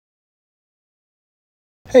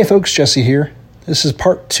Hey folks, Jesse here. This is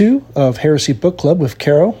part 2 of Heresy Book Club with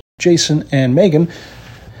Caro, Jason, and Megan.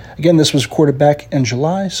 Again, this was recorded back in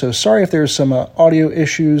July, so sorry if there's some audio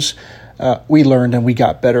issues. We learned and we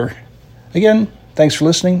got better. Again, thanks for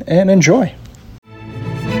listening and enjoy.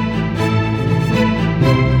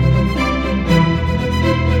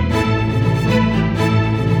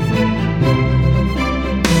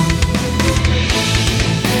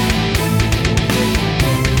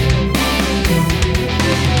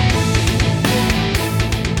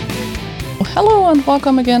 Hello and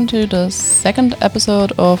welcome again to the second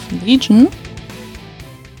episode of Legion.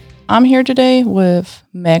 I'm here today with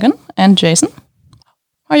Megan and Jason.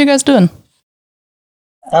 How are you guys doing?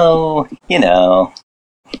 Oh,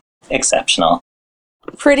 exceptional.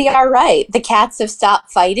 Pretty all right. The cats have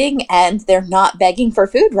stopped fighting and they're not begging for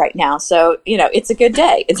food right now. So, it's a good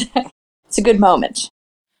day. It's a good moment.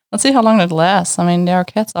 Let's see how long it lasts. I mean, they are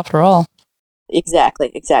cats after all.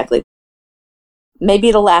 Exactly. Maybe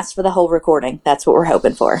it'll last for the whole recording. That's what we're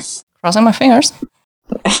hoping for. Crossing my fingers.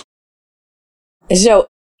 So,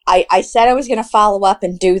 I said I was going to follow up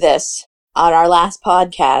and do this on our last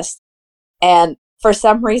podcast. And for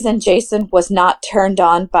some reason, Jason was not turned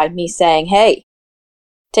on by me saying, hey,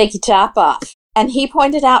 take your top off. And he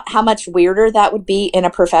pointed out how much weirder that would be in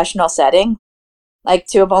a professional setting. Like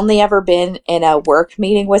to have only ever been in a work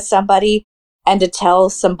meeting with somebody and to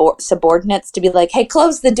tell some subordinates to be like, hey,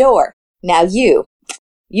 close the door. Now you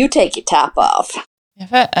take your top off.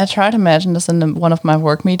 I tried to imagine this in one of my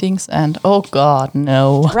work meetings, and oh god,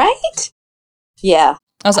 no. Right? Yeah.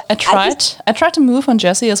 I tried to move on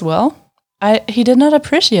Jesse as well. He did not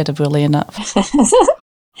appreciate it really enough.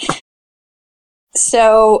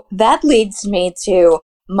 So that leads me to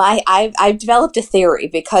I've developed a theory,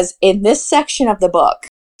 because in this section of the book,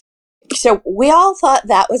 so we all thought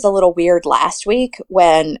that was a little weird last week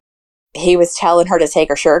when he was telling her to take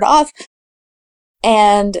her shirt off.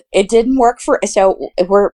 And it didn't work so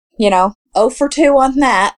we're, 0 for 2 on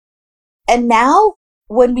that. And now,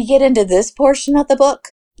 when we get into this portion of the book,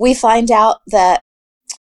 we find out that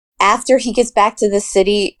after he gets back to the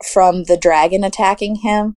city from the dragon attacking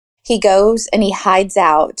him, he goes and he hides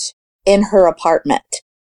out in her apartment.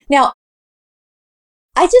 Now,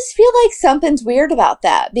 I just feel like something's weird about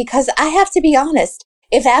that, because I have to be honest,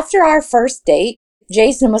 if after our first date,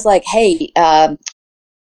 Jason was like, hey,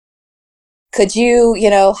 could you,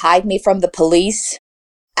 hide me from the police?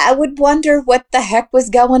 I would wonder what the heck was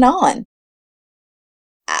going on.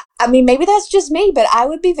 I mean, maybe that's just me, but I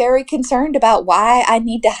would be very concerned about why I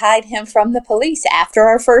need to hide him from the police after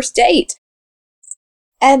our first date.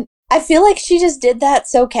 And I feel like she just did that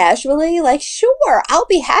so casually, like, sure, I'll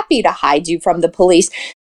be happy to hide you from the police.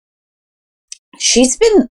 She's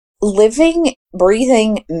been living,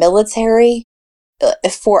 breathing military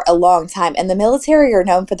for a long time, and the military are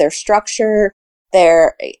known for their structure,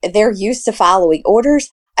 their used to following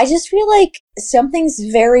orders. I just feel like something's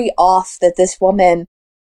very off, that this woman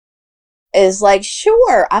is like,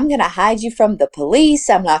 sure, I'm going to hide you from the police.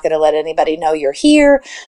 I'm not going to let anybody know you're here.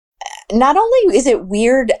 Not only is it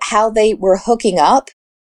weird how they were hooking up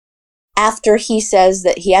after he says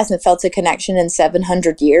that he hasn't felt a connection in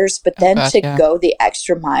 700 years, but then go the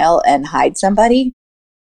extra mile and hide somebody.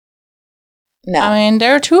 No. I mean,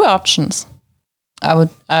 there are two options. I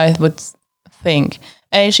would think.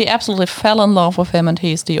 A, she absolutely fell in love with him and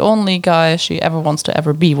he's the only guy she ever wants to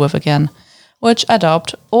ever be with again, which I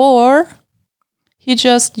doubt. Or he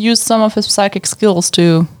just used some of his psychic skills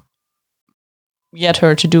to get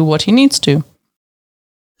her to do what he needs to.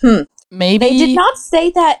 Maybe. They did not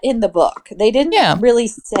say that in the book. They didn't really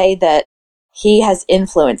say that he has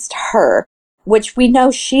influenced her, which we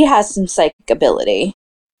know she has some psychic ability.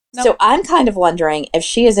 No. So I'm kind of wondering if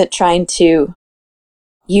she isn't trying to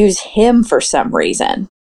use him for some reason.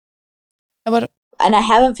 And I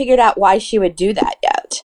haven't figured out why she would do that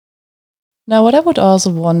yet. Now, what I would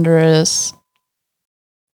also wonder is,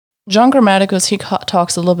 John Grammaticus, he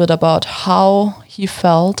talks a little bit about how he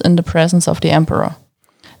felt in the presence of the Emperor.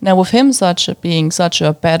 Now, with him being such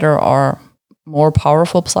a better or more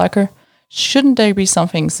powerful psyker, shouldn't there be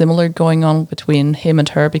something similar going on between him and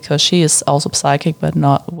her, because she is also psychic, but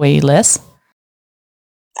not way less?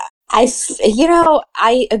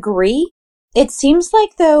 I agree. It seems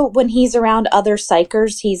like, though, when he's around other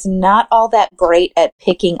psychers, he's not all that great at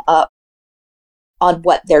picking up on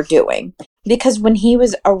what they're doing. Because when he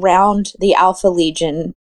was around the Alpha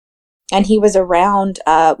Legion, and he was around,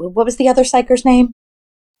 what was the other psycher's name?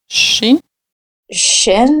 Shin?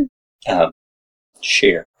 Sheer.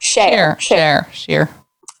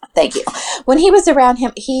 Thank you. When he was around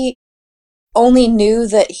him, he only knew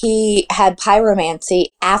that he had pyromancy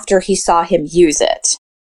after he saw him use it.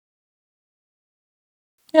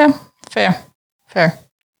 Yeah, fair.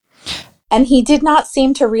 And he did not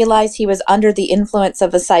seem to realize he was under the influence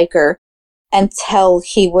of a psyker until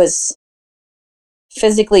he was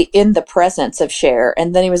physically in the presence of Cher.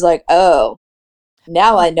 And then he was like, oh,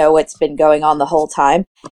 now I know what's been going on the whole time.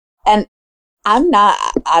 And I'm not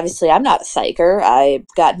a psyker. I've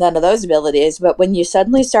got none of those abilities. But when you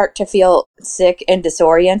suddenly start to feel sick and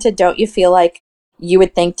disoriented, don't you feel like you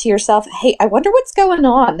would think to yourself, hey, I wonder what's going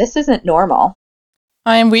on. This isn't normal.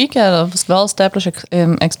 I am weak at a well-established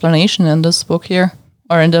explanation in this book here,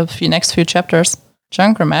 or in the next few chapters.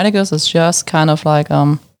 John Grammaticus is just kind of like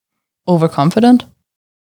overconfident.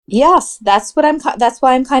 Yes, that's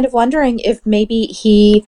why I'm kind of wondering if maybe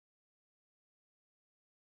he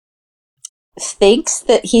thinks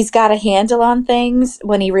that he's got a handle on things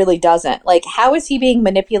when he really doesn't. Like, how is he being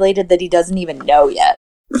manipulated that he doesn't even know yet?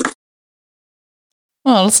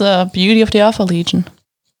 Well, it's the beauty of the Alpha Legion.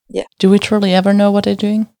 Yeah. Do we truly ever know what they're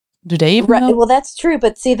doing? Do they even know? Well, that's true.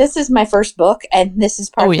 But see, this is my first book, and this is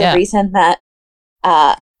part of the reason that,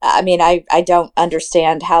 I don't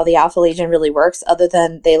understand how the Alpha Legion really works, other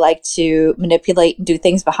than they like to manipulate and do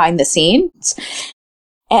things behind the scenes.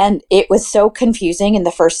 And it was so confusing in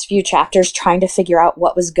the first few chapters trying to figure out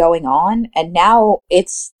what was going on. And now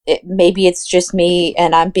maybe it's just me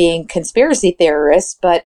and I'm being conspiracy theorist,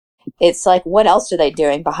 but it's like, what else are they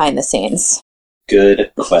doing behind the scenes?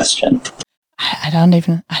 Good question. I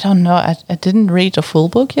don't know. I didn't read the full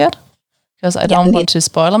book yet because I don't want to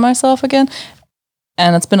spoil myself again.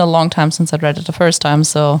 And it's been a long time since I read it the first time,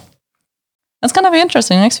 so that's going to be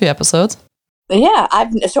interesting next few episodes. Yeah,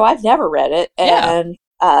 I've never read it, and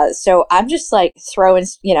so I'm just like throwing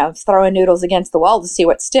noodles against the wall to see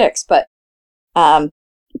what sticks. But I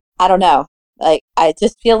don't know. Like, I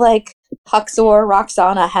just feel like Huxor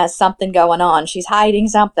Roxana has something going on. She's hiding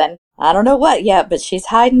something. I don't know what yet, but she's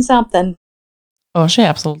hiding something. Oh, she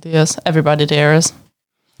absolutely is. Everybody there is.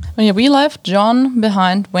 Well, yeah, we left John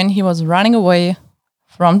behind when he was running away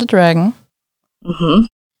from the dragon. Mm-hmm.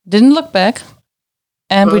 Didn't look back.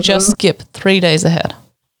 And we just skipped 3 days ahead.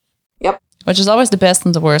 Yep. Which is always the best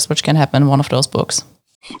and the worst, which can happen in one of those books.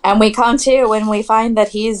 And we come to when we find that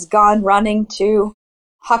he's gone running to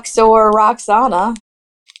Huxor Roxana.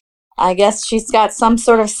 I guess she's got some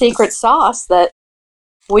sort of secret sauce that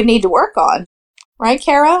we need to work on. Right,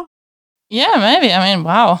 Kara? Yeah, maybe. I mean,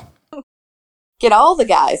 wow. Get all the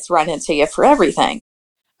guys running to you for everything.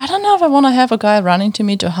 I don't know if I want to have a guy running to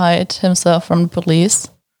me to hide himself from the police.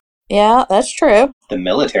 Yeah, that's true. The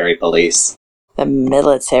military police. The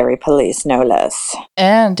military police, no less.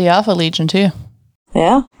 And the Alpha Legion, too.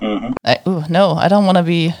 Yeah? Mm-hmm. No, I don't want to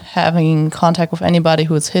be having contact with anybody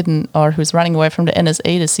who's hidden or who's running away from the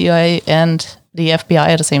NSA, the CIA, and the FBI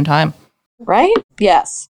at the same time. Right?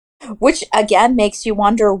 Yes. Which, again, makes you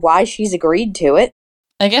wonder why she's agreed to it.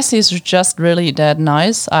 I guess he's just really that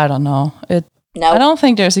nice. I don't know. No. I don't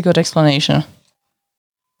think there's a good explanation.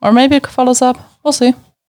 Or maybe it follows up. We'll see.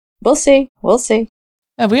 We'll see.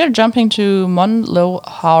 We are jumping to Monlow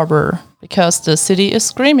Harbor because the city is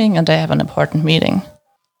screaming and they have an important meeting.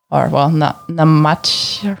 Or, well,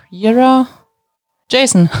 Namatjira?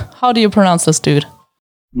 Jason, how do you pronounce this dude?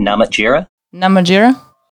 Namatjira? Namatjira?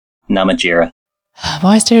 Namatjira.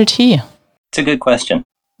 Why is there a T? It's a good question.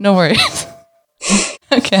 No worries.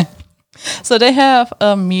 Okay. So they have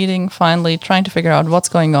a meeting finally trying to figure out what's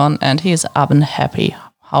going on, and he's unhappy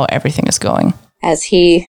how everything is going. As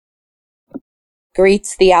he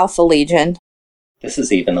greets the Alpha Legion. This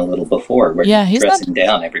is even a little before where he's dressing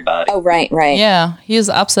down everybody. Oh, right. Yeah, he is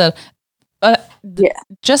upset. But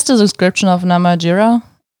just a description of Namatjira.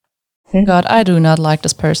 God, I do not like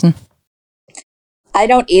this person. I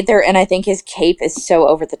don't either, and I think his cape is so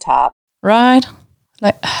over the top. Right?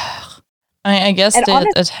 Like, I guess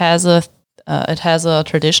it has a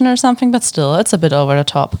tradition or something, but still, it's a bit over the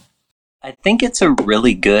top. I think it's a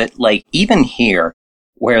really good, like, even here,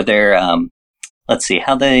 where they're, let's see,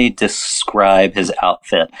 how they describe his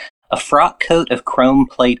outfit. A frock coat of chrome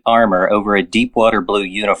plate armor over a deep water blue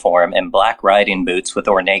uniform and black riding boots with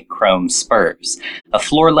ornate chrome spurs. A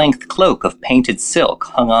floor-length cloak of painted silk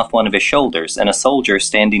hung off one of his shoulders, and a soldier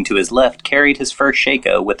standing to his left carried his first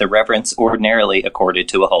shako with the reverence ordinarily accorded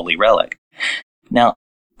to a holy relic. Now,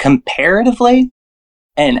 comparatively,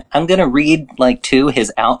 and I'm going to read,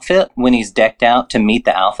 his outfit when he's decked out to meet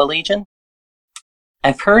the Alpha Legion.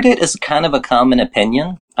 I've heard it as kind of a common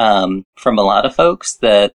opinion from a lot of folks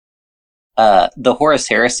that the Horus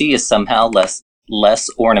Heresy is somehow less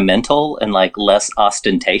ornamental and less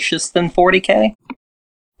ostentatious than 40K.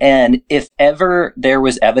 And if ever there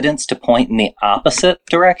was evidence to point in the opposite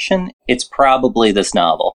direction, it's probably this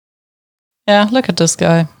novel. Yeah, look at this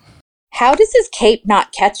guy. How does his cape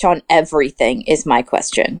not catch on everything is my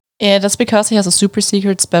question. Yeah, that's because he has a super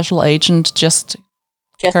secret special agent just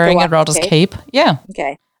carrying around his cape. Yeah.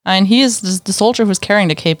 Okay. And he is the soldier who's carrying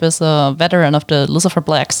the cape is a veteran of the Lucifer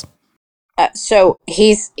Blacks. So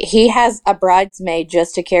he has a bridesmaid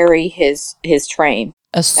just to carry his train.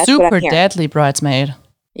 A super deadly bridesmaid.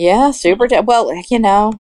 Yeah, super deadly.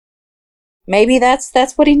 Well, maybe that's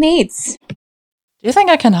what he needs. Do you think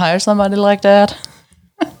I can hire somebody like that?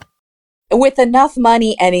 With enough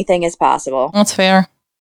money, anything is possible. That's fair.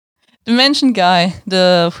 The mentioned guy,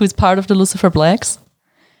 who's part of the Lucifer Blacks.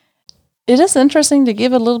 It is interesting to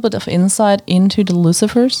give a little bit of insight into the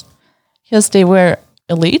Lucifers, because they were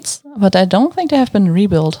elites, but I don't think they have been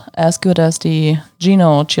rebuilt as good as the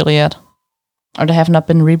Geno Chiliad, or they have not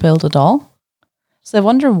been rebuilt at all. So I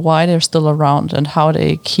wonder why they're still around and how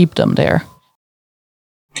they keep them there.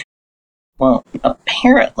 Well,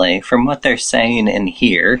 apparently, from what they're saying in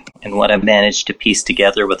here, and what I've managed to piece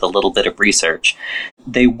together with a little bit of research,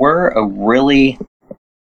 they were a really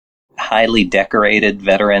highly decorated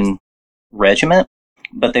veteran regiment,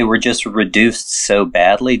 but they were just reduced so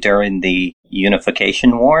badly during the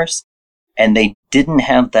Unification Wars, and they didn't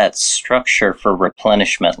have that structure for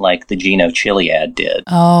replenishment like the Geno Chiliad did.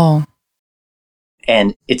 Oh.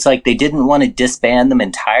 And it's like they didn't want to disband them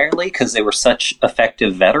entirely because they were such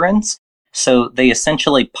effective veterans. So they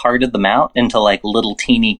essentially parted them out into like little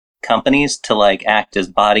teeny companies to like act as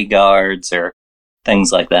bodyguards or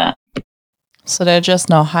things like that. So they're just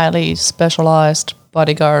now highly specialized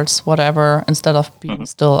bodyguards, whatever, instead of being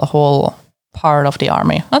still a whole part of the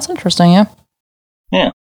army. That's interesting, yeah.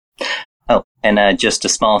 Yeah. Oh, and just a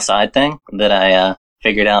small side thing that I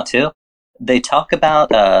figured out too. They talk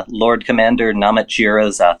about Lord Commander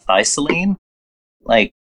Namatjira's Thysaline,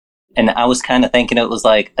 like, and I was kind of thinking it was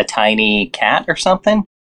like a tiny cat or something.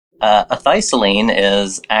 A Thysaline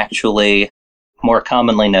is actually more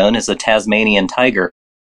commonly known as a Tasmanian tiger.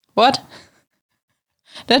 What?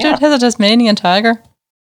 That dude has a Tasmanian tiger?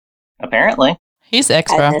 Apparently. He's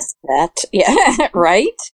extra. I missed that. Yeah,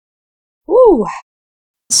 right? Woo.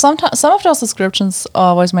 Some of those descriptions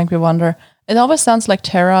always make me wonder. It always sounds like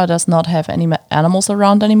Terra does not have any animals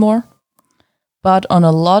around anymore. But on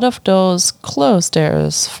a lot of those clothes,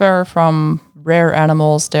 there's fur from rare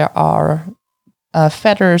animals. There are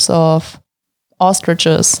feathers of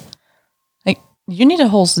ostriches. Like, you need a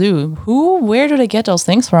whole zoo. Where do they get those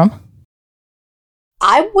things from?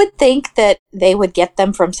 I would think that they would get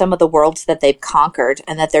them from some of the worlds that they've conquered,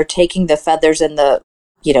 and that they're taking the feathers and the,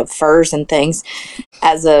 furs and things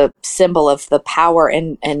as a symbol of the power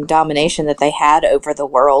and domination that they had over the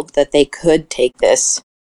world, that they could take this.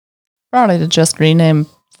 Probably to just rename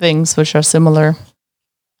things which are similar,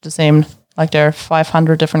 the same, like there are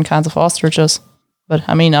 500 different kinds of ostriches. But,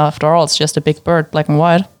 I mean, after all, it's just a big bird, black and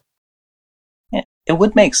white. Yeah, it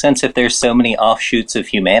would make sense if there's so many offshoots of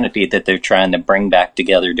humanity that they're trying to bring back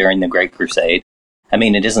together during the Great Crusade. I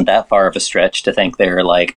mean, it isn't that far of a stretch to think there are,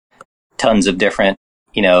 like, tons of different,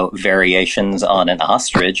 variations on an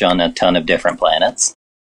ostrich on a ton of different planets.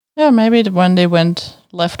 Yeah, maybe when they went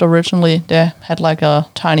left originally, they had like a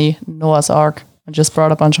tiny Noah's Ark and just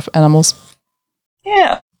brought a bunch of animals.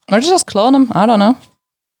 Yeah. Or just clone them, I don't know.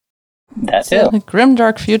 That too. It's a grim,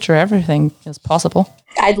 dark future, everything is possible.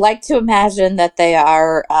 I'd like to imagine that they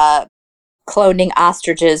are cloning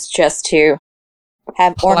ostriches just to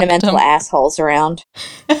have ornamental assholes around.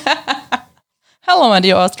 Hello, my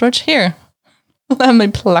dear ostrich, here. Let me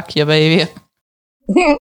pluck you, baby.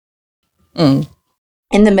 In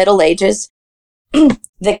the Middle Ages,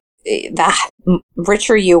 the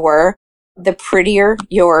richer you were, the prettier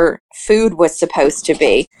your food was supposed to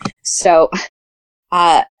be. So,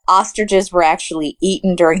 ostriches were actually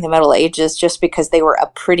eaten during the Middle Ages just because they were a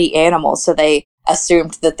pretty animal. So they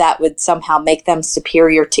assumed that would somehow make them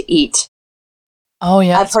superior to eat. Oh,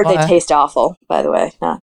 yeah. I've heard they taste awful, by the way.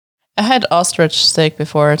 No. I had ostrich steak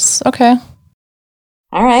before. It's okay.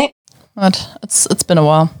 All right. But it's been a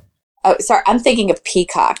while. Oh, sorry. I'm thinking of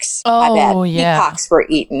peacocks. Oh, my bad. Yeah. Peacocks were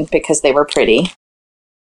eaten because they were pretty.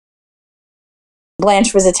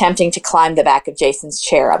 Blanche was attempting to climb the back of Jason's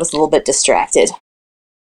chair. I was a little bit distracted.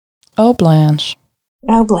 Oh, Blanche.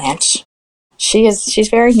 Oh, Blanche. She's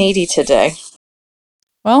very needy today.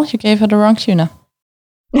 Well, you gave her the wrong tuna.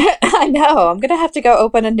 I know. I'm going to have to go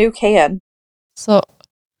open a new can. So,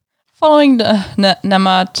 following the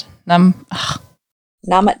Namatjira?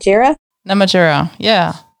 Namatjira,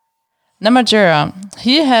 yeah. Namatjira,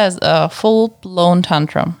 he has a full-blown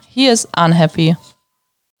tantrum. He is unhappy.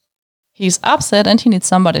 He's upset and he needs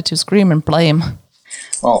somebody to scream and blame.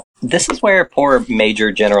 Well, this is where poor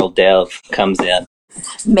Major General Dev comes in.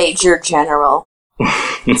 Major General.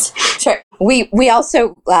 Sure. We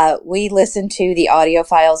also we listened to the audio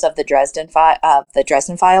files of the Dresden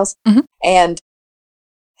Files, and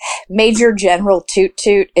Major General Toot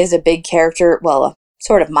Toot is a big character. Well, a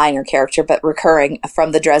sort of minor character, but recurring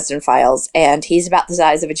from the Dresden Files, and he's about the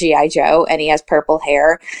size of a GI Joe, and he has purple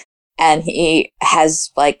hair, and he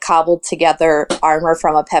has like cobbled together armor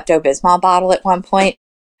from a Pepto-Bismol bottle at one point.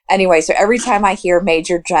 Anyway, so every time I hear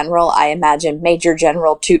Major General, I imagine Major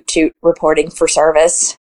General Toot Toot reporting for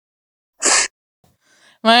service.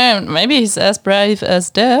 Man, maybe he's as brave as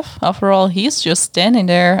Dev. After all, he's just standing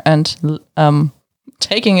there and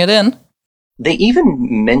taking it in. They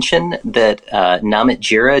even mention that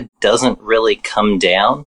Namatjira doesn't really come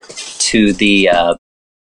down to the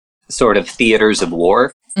sort of theaters of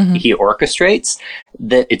war he orchestrates,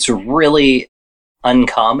 that it's really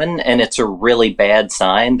uncommon, and it's a really bad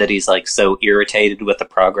sign that he's like so irritated with the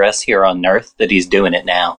progress here on Earth that he's doing it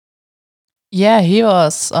now. Yeah,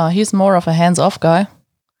 he's more of a hands-off guy.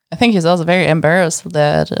 I think he's also very embarrassed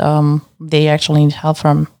that they actually need help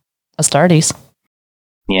from Astartes.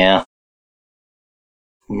 Yeah.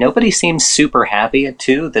 Nobody seems super happy,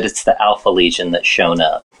 too, that it's the Alpha Legion that's shown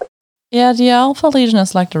up. Yeah, the Alpha Legion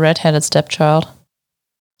is like the red-headed stepchild.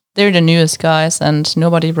 They're the newest guys, and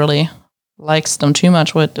nobody really likes them too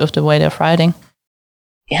much with the way they're fighting.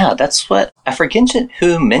 Yeah, that's what... I forget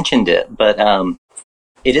who mentioned it, but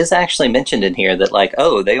it is actually mentioned in here that, like,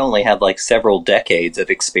 oh, they only have, like, several decades of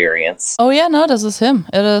experience. Oh, yeah, no, this is him.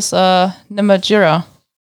 It is Namatjira.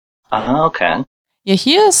 Okay. Yeah,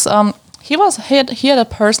 he is... He had a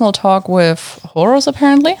personal talk with Horus,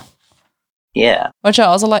 apparently. Yeah. Which I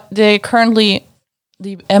also like. They currently,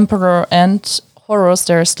 the Emperor and Horus,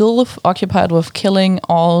 they're still occupied with killing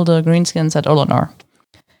all the greenskins at Ullanor.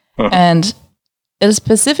 And it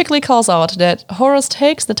specifically calls out that Horus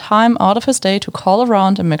takes the time out of his day to call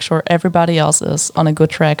around and make sure everybody else is on a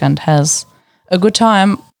good track and has a good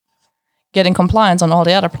time getting compliance on all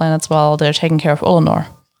the other planets while they're taking care of Ullanor.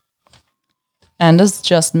 And this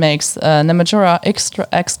just makes Namatjira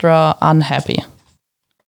extra unhappy.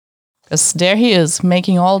 Because there he is,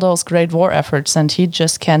 making all those great war efforts, and he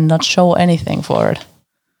just cannot show anything for it.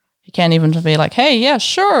 He can't even be like, hey, yeah,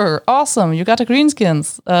 sure, awesome, you got the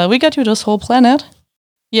greenskins. We got you this whole planet.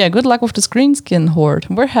 Yeah, good luck with this greenskin horde.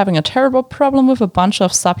 We're having a terrible problem with a bunch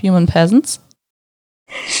of subhuman peasants.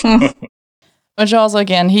 Which also,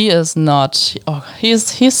 again, he is not... Oh,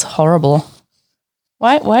 he's horrible.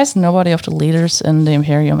 Why is nobody of the leaders in the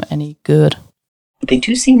Imperium any good? They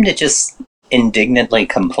do seem to just indignantly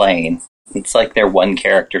complain. It's like their one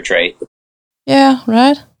character trait. Yeah,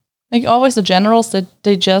 right? Like always the generals,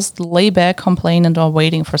 they just lay back, complain, and are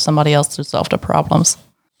waiting for somebody else to solve the problems.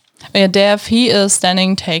 But yeah, Dev, he is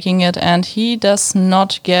standing, taking it, and he does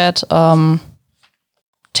not get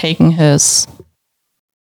taking his...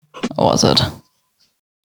 What was it?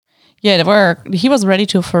 Yeah, he was ready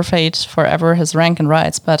to forfeit forever his rank and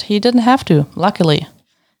rights, but he didn't have to, luckily.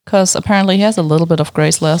 Because apparently he has a little bit of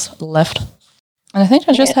grace left. And I think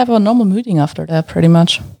I just have a normal meeting after that, pretty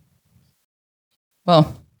much.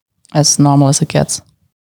 Well, as normal as it gets.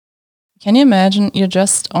 Can you imagine you're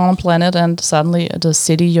just on a planet and suddenly the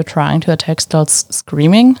city you're trying to attack starts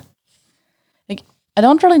screaming? Like, I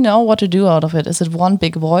don't really know what to do out of it. Is it one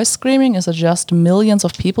big voice screaming? Is it just millions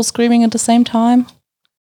of people screaming at the same time?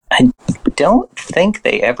 I don't think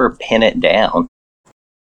they ever pin it down.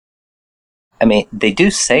 I mean, they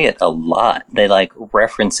do say it a lot. They, like,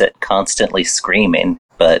 reference it constantly screaming,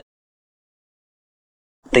 but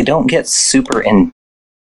they don't get super in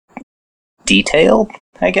detail,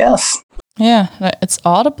 I guess. Yeah, it's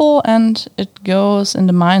audible and it goes in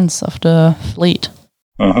the minds of the fleet.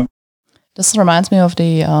 Mm-hmm. This reminds me of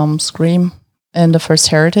the scream in the first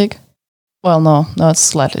Heretic. Well, no, it's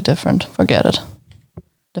slightly different. Forget it.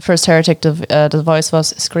 The first Heretic, the voice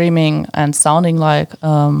was screaming and sounding like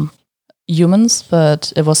humans,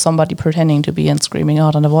 but it was somebody pretending to be and screaming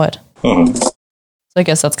out in the void. Mm-hmm. So I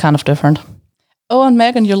guess that's kind of different. Oh, and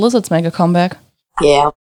Megan, your lizards make a comeback.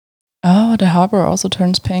 Yeah. Oh, the harbor also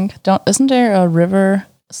turns pink. Isn't there a river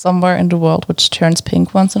somewhere in the world which turns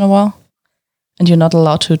pink once in a while? And you're not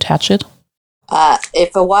allowed to touch it?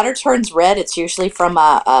 If the water turns red, it's usually from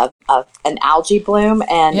an algae bloom,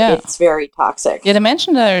 and it's very toxic. Yeah, they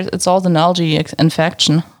mentioned it's all an algae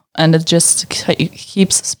infection, and it just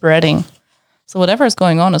keeps spreading. So whatever is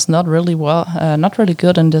going on is not really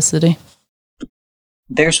good in this city.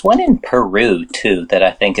 There's one in Peru, too, that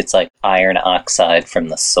I think it's like iron oxide from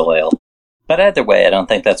the soil. But either way, I don't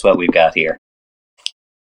think that's what we've got here.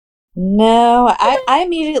 No, I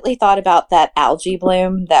immediately thought about that algae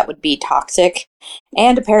bloom that would be toxic.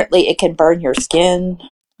 And apparently it can burn your skin.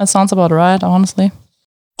 That sounds about right, honestly.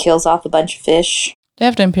 Kills off a bunch of fish. They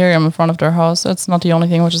have the Imperium in front of their house. It's not the only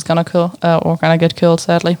thing which is gonna kill or gonna get killed,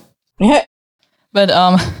 sadly. But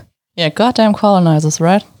yeah, goddamn colonizers,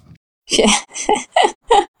 right? Yeah.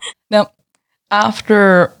 Now,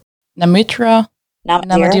 after Namadira,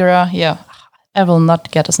 yeah, I will not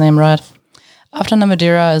get his name right. After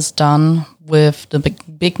Namadira is done with the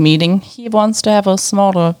big meeting, he wants to have a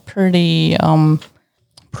smaller, pretty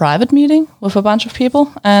private meeting with a bunch of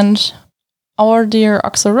people, and our dear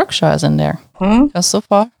Oxaruksha is in there. Because so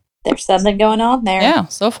far, there's something going on there. Yeah,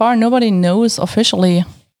 so far nobody knows officially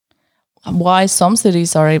why some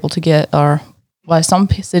cities are able to get, or why some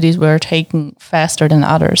cities were taken faster than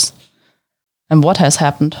others, and what has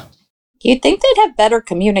happened. You'd think they'd have better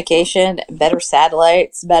communication, better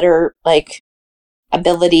satellites, better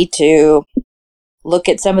ability to look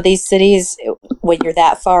at some of these cities when you're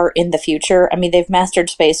that far in the future. I mean, they've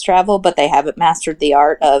mastered space travel, but they haven't mastered the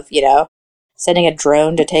art of, sending a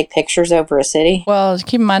drone to take pictures over a city. Well,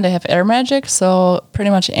 keep in mind they have air magic, so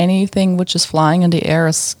pretty much anything which is flying in the air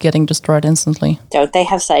is getting destroyed instantly. Don't they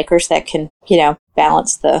have psychers that can,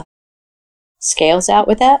 balance the scales out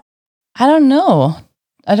with that? I don't know.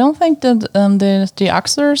 I don't think that the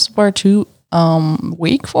Oxers were too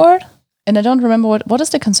weak for it. And I don't remember what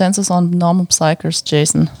is the consensus on normal psychers,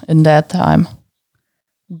 Jason, in that time?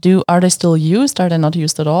 Are they still used? Are they not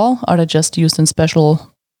used at all? Are they just used in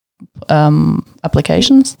special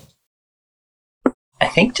applications? I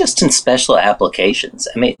think just in special applications.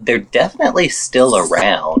 I mean, they're definitely still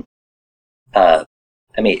around. All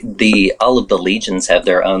of the legions have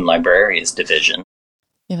their own librarians division.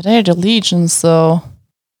 Yeah, but they're the legions, so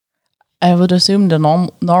I would assume the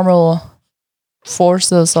normal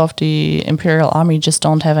forces of the Imperial Army just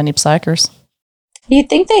don't have any psychers. You'd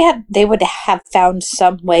think they would have found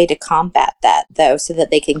some way to combat that, though, so that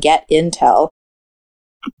they can get intel.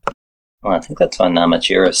 Well, I think that's why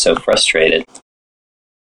Namadira is so frustrated.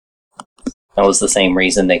 That was the same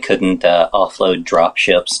reason they couldn't offload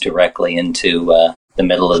dropships directly into the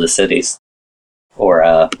middle of the cities,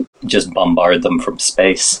 or just bombard them from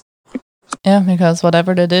space. Yeah, because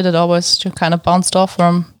whatever they did, it always just kind of bounced off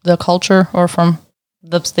from the culture, or from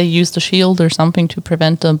they used a shield or something to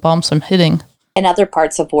prevent the bombs from hitting. In other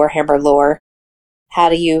parts of Warhammer lore, how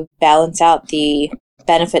do you balance out the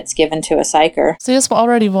benefits given to a psyker? See, it's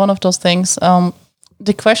already one of those things.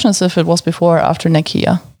 The question is if it was before or after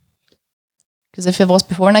Nakia. Because if it was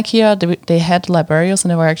before Nakia, they had librarians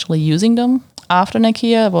and they were actually using them. After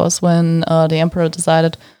Nakia was when the Emperor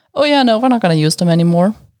decided, oh yeah, no, we're not going to use them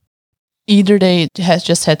anymore. Either they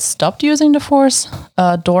just had stopped using the Force,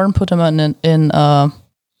 Dorn put them in a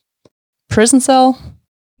prison cell.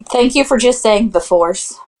 Thank you for just saying the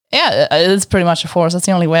Force. Yeah, it's pretty much a Force. That's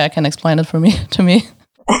the only way I can explain it to me.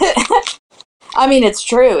 I mean, it's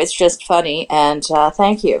true. It's just funny, and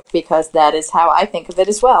thank you, because that is how I think of it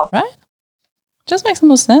as well. Right? Just makes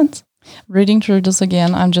no sense. Reading through this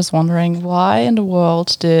again, I'm just wondering, why in the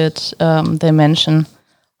world did they mention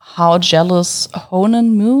how jealous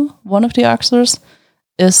Honan Mu, one of the Oxers,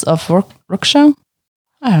 is of Ruksha?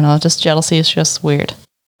 I don't know, just jealousy is just weird.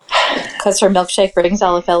 Because her milkshake brings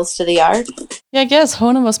all the fellas to the yard? Yeah, I guess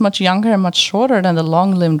Honan was much younger and much shorter than the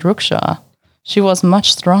long-limbed Ruksha. She was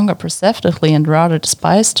much stronger perceptively and rather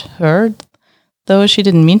despised her, though she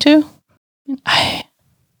didn't mean to. I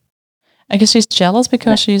guess she's jealous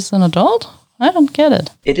because she's an adult? I don't get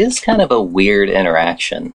it. It is kind of a weird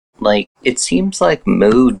interaction. Like, it seems like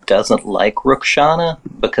Mu doesn't like Rukshana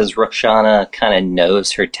because Rukshana kind of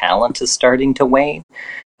knows her talent is starting to wane,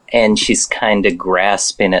 and she's kind of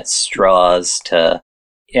grasping at straws to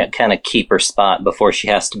kind of keep her spot before she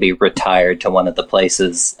has to be retired to one of the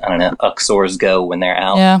places, I don't know, Uxors go when they're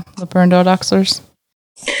out. Yeah, the burned out Uxors.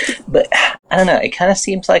 But, I don't know, it kind of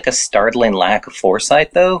seems like a startling lack of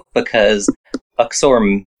foresight, though, because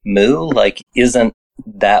Uxor Mu, isn't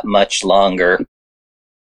that much longer,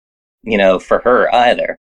 for her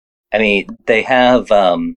either. I mean, they have,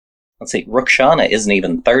 Rukshana isn't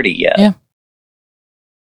even 30 yet. Yeah.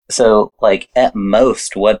 So, at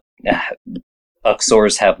most, what,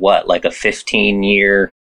 Uxors have what, a 15-year,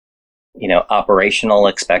 operational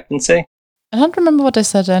expectancy? I don't remember what they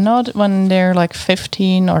said. I know that when they're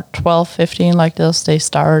 15 or 12, 15 like this, they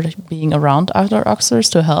start being around other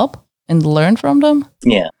Uxors to help and learn from them.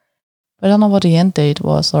 Yeah. But I don't know what the end date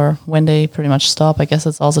was or when they pretty much stop. I guess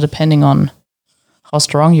it's also depending on how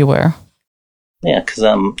strong you were. Yeah, because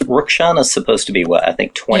Rukshana's supposed to be what, I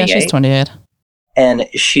think 28? Yeah, she's 28. And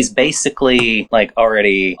she's basically,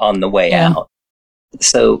 already on the way out.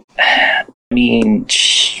 So, I mean,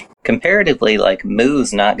 comparatively,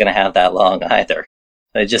 Mu's not going to have that long either.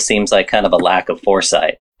 It just seems like kind of a lack of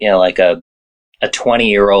foresight. like a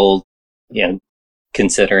 20-year-old,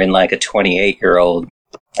 considering like a 28-year-old,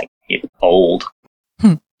 like old.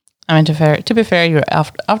 I mean, to be fair, you're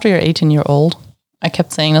after you're 18-year-old. I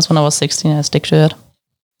kept saying this when I was 16. I stick to it.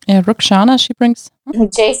 Yeah, Ruxana, she brings.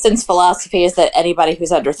 Jason's philosophy is that anybody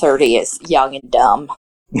who's under 30 is young and dumb.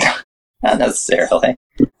 Not necessarily.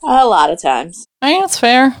 A lot of times. I mean, it's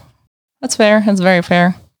fair. That's fair. It's very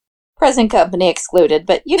fair. Present company excluded,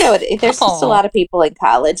 but there's just a lot of people in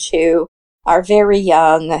college who are very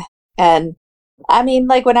young. And I mean,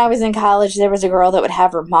 like when I was in college, there was a girl that would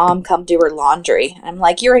have her mom come do her laundry. I'm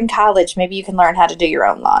like, you're in college, maybe you can learn how to do your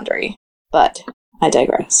own laundry. But I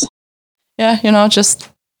digress. Yeah,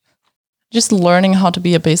 just learning how to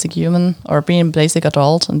be a basic human or being a basic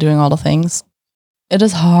adult and doing all the things. It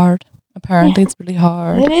is hard. Apparently, It's really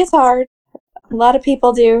hard. It is hard. A lot of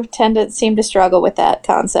people do tend to seem to struggle with that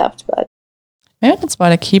concept, but maybe that's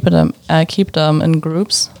why I keep them in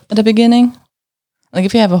groups at the beginning. Like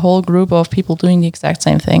if you have a whole group of people doing the exact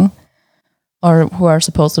same thing, or who are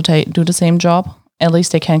supposed to do the same job, at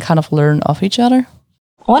least they can kind of learn off each other.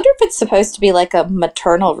 I wonder if it's supposed to be like a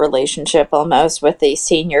maternal relationship almost with the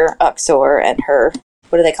senior Uxor and her,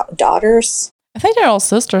 what do they call daughters? I think they're all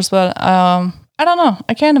sisters, but I don't know.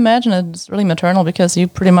 I can't imagine it's really maternal because you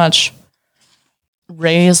pretty much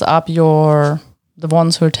raise up the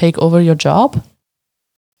ones who take over your job.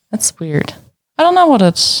 That's weird. I don't know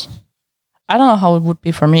how it would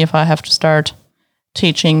be for me if I have to start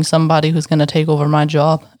teaching somebody who's going to take over my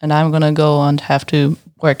job and I'm going to go and have to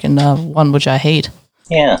work in the one which I hate.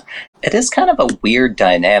 Yeah, it is kind of a weird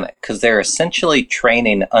dynamic because they're essentially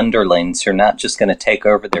training underlings who are not just going to take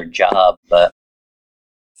over their job, but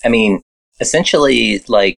I mean, essentially,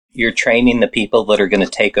 like, you're training the people that are going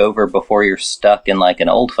to take over before you're stuck in, like, an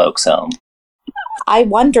old folks' home. I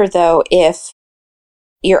wonder, though, if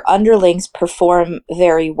your underlings perform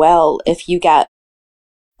very well if you get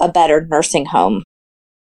a better nursing home.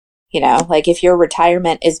 Like if your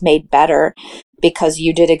retirement is made better because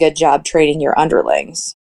you did a good job training your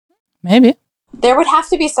underlings. Maybe. There would have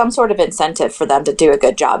to be some sort of incentive for them to do a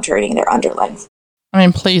good job training their underlings. I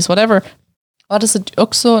mean, please, whatever. What is it?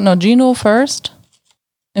 Geno first?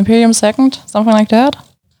 Imperium second? Something like that?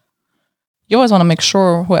 You always want to make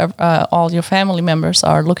sure whoever all your family members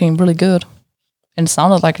are looking really good. And it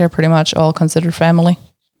sounded like they're pretty much all considered family.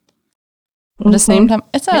 At the same time,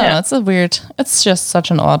 it's just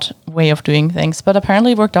such an odd way of doing things, but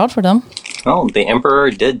apparently it worked out for them. Oh, the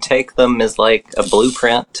Emperor did take them as like a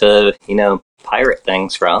blueprint to, pirate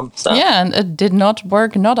things from. So. Yeah, and it did not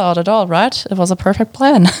work out at all, right? It was a perfect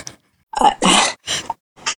plan.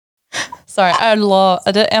 Sorry,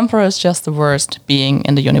 the Emperor is just the worst being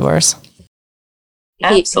in the universe.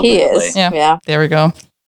 Absolutely. He is. Yeah, there we go.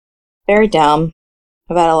 Very dumb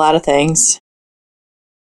about a lot of things.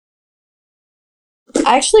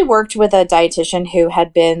 I actually worked with a dietitian who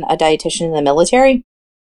had been a dietitian in the military.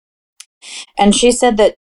 And she said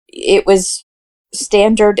that it was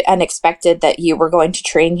standard and expected that you were going to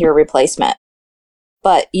train your replacement.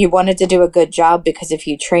 But you wanted to do a good job because if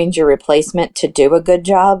you trained your replacement to do a good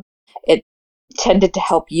job, it tended to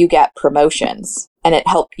help you get promotions and it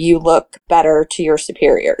helped you look better to your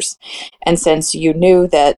superiors. And since you knew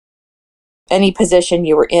that any position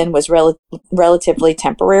you were in was relatively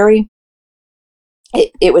temporary,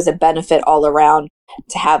 it was a benefit all around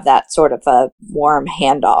to have that sort of a warm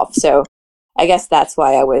handoff. So I guess that's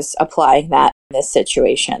why I was applying that in this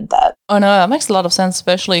situation. Oh no, that makes a lot of sense,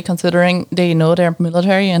 especially considering they know they're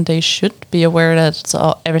military and they should be aware that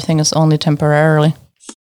everything is only temporarily.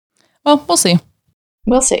 Well, we'll see.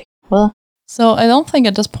 We'll see. So I don't think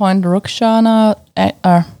at this point Ruxana,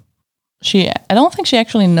 I don't think she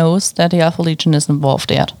actually knows that the Alpha Legion is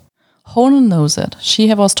involved yet. Honan knows it.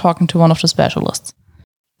 She was talking to one of the specialists.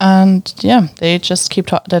 And yeah, they just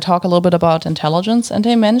they talk a little bit about intelligence, and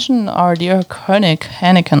they mention our dear König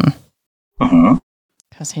Hanneken.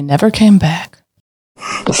 Because he never came back.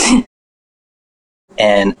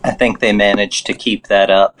 And I think they managed to keep that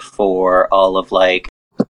up for all of like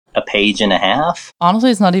a page and a half. Honestly,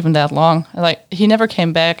 it's not even that long. Like, he never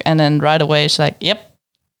came back, and then right away she's like, yep,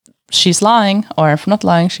 she's lying, or if not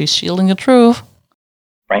lying, she's shielding the truth.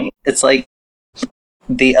 Right? It's like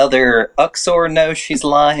the other Uxor knows she's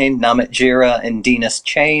lying, Namet Jira and Dinas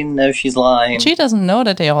Chain know she's lying. She doesn't know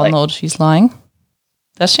that they all know she's lying.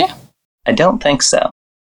 Does she? I don't think so.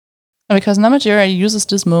 Because Namet Jira uses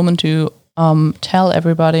this moment to tell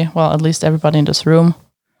everybody, well, at least everybody in this room,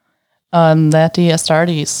 that the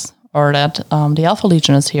Astartes, or that the Alpha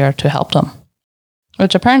Legion is here to help them.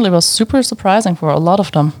 Which apparently was super surprising for a lot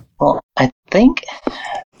of them. Well, I think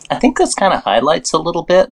I think this kind of highlights a little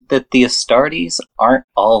bit that the Astartes aren't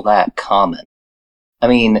all that common. I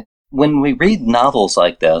mean, when we read novels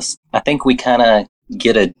like this, I think we kind of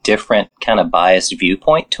get a different kind of biased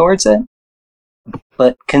viewpoint towards it.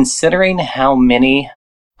 But considering how many,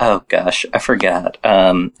 oh gosh, I forgot.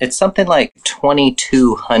 It's something like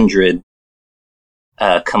 2,200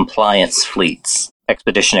 compliance fleets,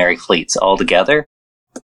 expeditionary fleets altogether,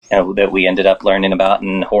 that we ended up learning about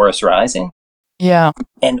in Horus Rising. Yeah.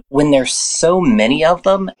 And when there's so many of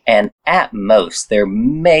them, and at most there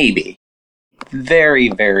may be, very,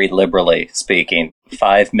 very liberally speaking,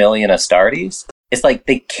 5 million Astartes, it's like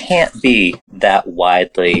they can't be that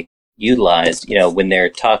widely utilized, when they're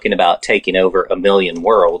talking about taking over 1 million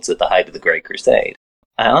worlds at the height of the Great Crusade.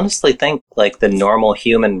 I honestly think, like, the normal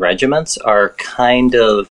human regiments are kind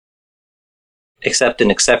of, except in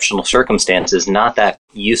exceptional circumstances, not that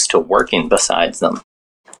used to working besides them.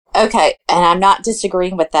 Okay, and I'm not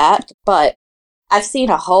disagreeing with that, but I've seen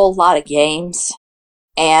a whole lot of games,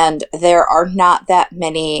 and there are not that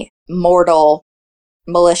many mortal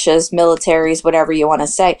militias, militaries, whatever you want to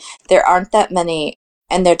say. There aren't that many,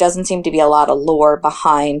 and there doesn't seem to be a lot of lore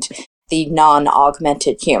behind the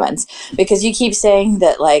non-augmented humans. Because you keep saying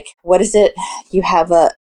that, like, what is it? You have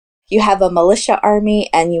a militia army,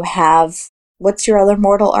 and you have, what's your other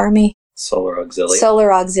mortal army? Solar Auxilia. Solar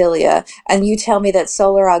Auxilia. And you tell me that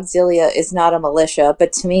Solar Auxilia is not a militia,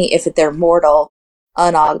 but to me, if they're mortal,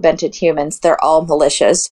 unaugmented humans, they're all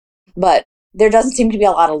militias. But there doesn't seem to be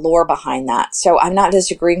a lot of lore behind that. So I'm not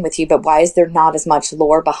disagreeing with you, but why is there not as much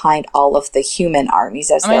lore behind all of the human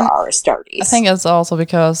armies as there are Astartes? I think it's also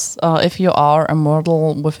because if you are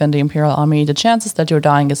immortal within the Imperial Army, the chances that you're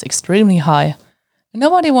dying is extremely high.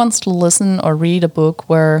 Nobody wants to listen or read a book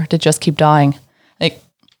where they just keep dying. Like,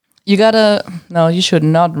 you should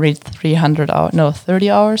not read 300 hours. No, 30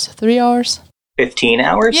 hours? 3 hours? 15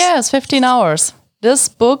 hours? Yes, 15 hours. This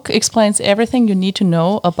book explains everything you need to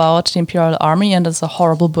know about the Imperial Army, and it's a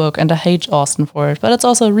horrible book, and I hate Austin for it, but it's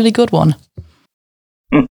also a really good one.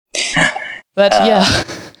 But yeah.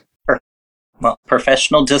 Well,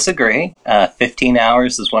 professional disagree. 15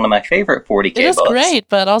 hours is one of my favorite 40K books. It is great,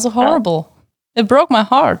 but also horrible. It broke my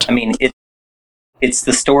heart. I mean, it's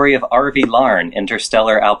the story of R.V. Larn,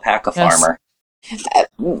 interstellar alpaca farmer.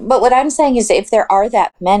 But what I'm saying is, if there are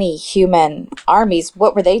that many human armies,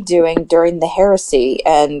 what were they doing during the Heresy,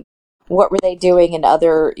 and what were they doing in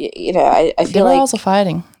other? I feel they were also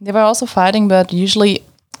fighting. They were also fighting, but usually,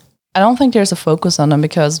 I don't think there's a focus on them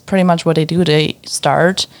because pretty much what they do,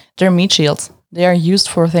 they're meat shields. They are used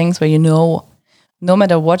for things where no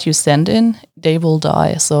matter what you send in, they will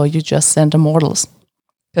die. So you just send immortals.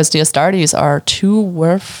 Because the Astartes are too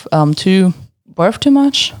worth too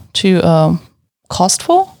much, too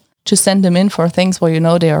costful to send them in for things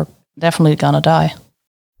where they are definitely gonna die.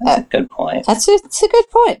 That's a good point. It's a good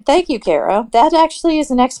point. Thank you, Caro. That actually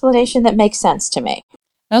is an explanation that makes sense to me.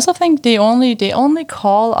 I also think they only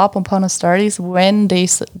call up upon Astartes when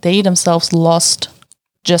they themselves lost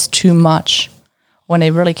just too much, when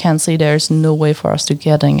they really can't see there's no way for us to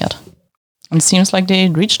getting it. And it seems like they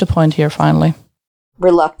reached a point here finally.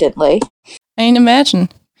 Reluctantly. I mean, imagine,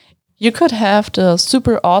 you could have the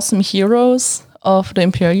super awesome heroes of the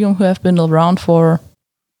Imperium who have been around for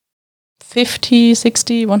 50,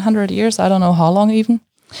 60, 100 years, I don't know how long even.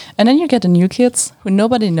 And then you get the new kids who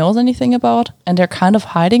nobody knows anything about, and they're kind of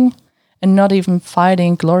hiding and not even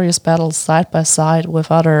fighting glorious battles side by side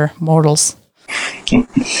with other mortals.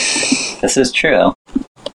 This is true.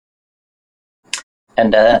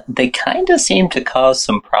 And they kind of seem to cause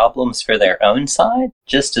some problems for their own side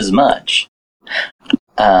just as much.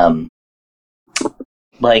 Like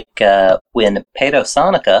when Pedo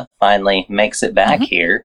Sonica finally makes it back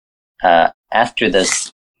here after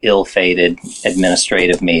this ill-fated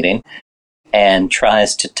administrative meeting and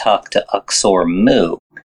tries to talk to Uxor Mu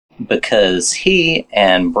because he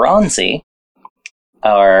and Bronzy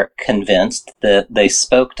are convinced that they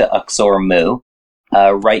spoke to Uxor Mu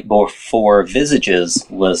right before Visages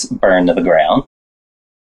was burned to the ground.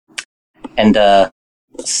 And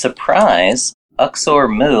surprise, Uxor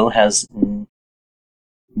Mu has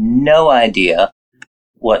no idea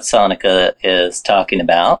what Sonica is talking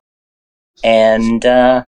about. And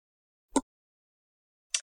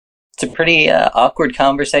it's a pretty awkward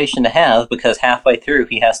conversation to have because halfway through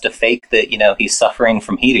he has to fake that, he's suffering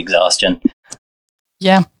from heat exhaustion.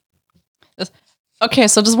 Yeah. Okay,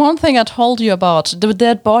 so there's one thing I told you about the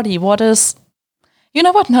dead body. What is? You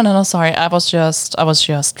know what? No. Sorry, I was just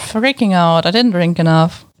freaking out. I didn't drink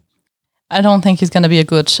enough. I don't think he's gonna be a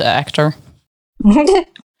good actor.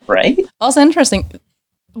 Right? Also interesting.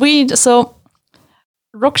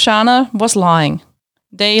 Roxana was lying.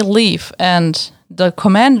 they leave, and the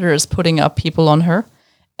commander is putting up people on her,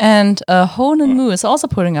 and Hone and Moo is also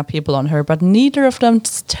putting up people on her, but neither of them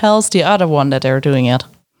tells the other one that they're doing it.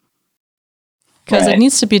 Because it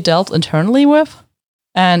needs to be dealt internally with,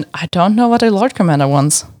 and I don't know what the Lord Commander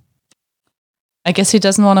wants. I guess he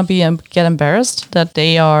doesn't want to get embarrassed that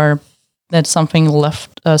that something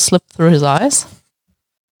slipped through his eyes.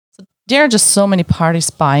 So there are just so many parties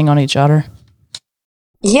spying on each other.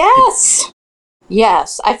 Yes!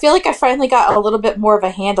 Yes. I feel like I finally got a little bit more of a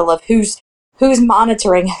handle of who's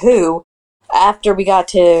monitoring who after we got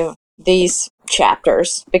to these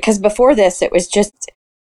chapters. Because before this, it was just,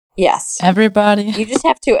 yes. Everybody. You just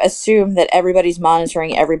have to assume that everybody's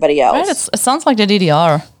monitoring everybody else. Right, it sounds like the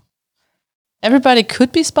DDR. Everybody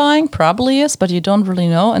could be spying, probably is, but you don't really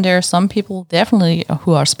know. And there are some people definitely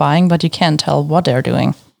who are spying, but you can't tell what they're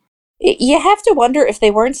doing. You have to wonder if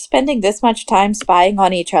they weren't spending this much time spying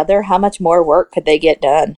on each other, how much more work could they get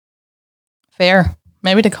done? Fair.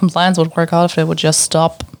 Maybe the compliance would work out if they would just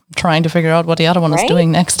stop trying to figure out what the other one is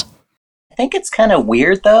doing next. I think it's kind of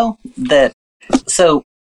weird, though, that... So,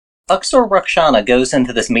 Uxor Rakshana goes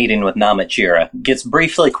into this meeting with Namachira, gets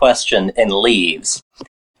briefly questioned, and leaves.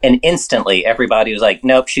 And instantly, everybody was like,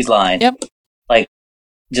 nope, she's lying. Yep. Like,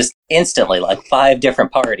 just instantly, like 5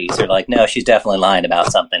 different parties are like, no, she's definitely lying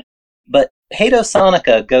about something. But Hato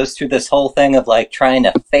Sonica goes through this whole thing of, like, trying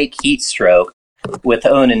to fake heat stroke with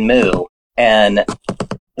Onin Mu, and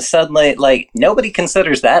suddenly, like, nobody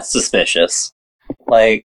considers that suspicious.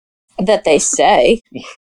 Like... That they say.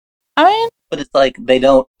 I mean... But it's like, they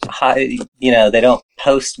don't they don't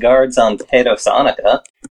post guards on Hato Sonica.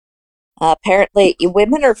 Apparently,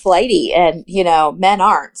 women are flighty, and, men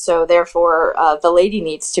aren't. So, therefore, the lady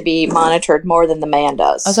needs to be monitored more than the man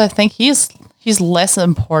does. Also, I think he's less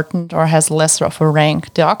important or has less of a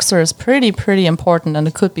rank. The Oxer is pretty important, and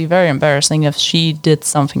it could be very embarrassing if she did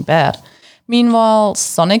something bad. Meanwhile,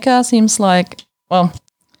 Sonica seems like, well,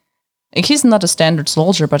 he's not a standard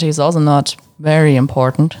soldier, but he's also not very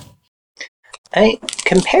important.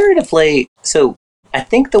 Comparatively, so I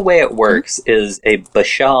think the way it works is a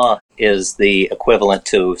Bashaw is the equivalent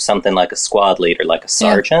to something like a squad leader, like a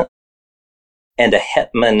sergeant. Yeah. And a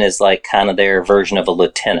hetman is like kind of their version of a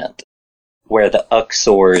lieutenant, where the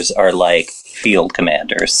Uxors are like field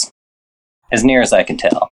commanders, as near as I can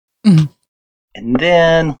tell. Mm-hmm. And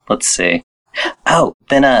then, let's see. Oh,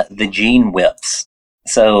 then the Gene Whips.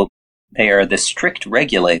 So they are the strict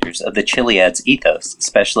regulators of the Chiliad's ethos,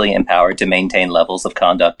 specially empowered to maintain levels of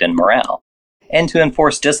conduct and morale, and to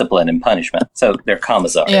enforce discipline and punishment. So they're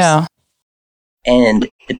commissars. Yeah. And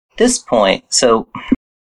at this point, so...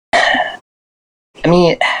 I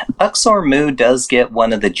mean, Uxor Mu does get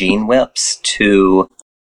one of the Gene Whips to...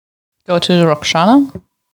 Go to Rakshana?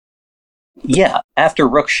 Yeah, after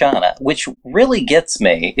Rakshana, which really gets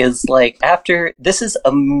me, is like after... This is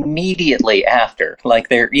immediately after. Like,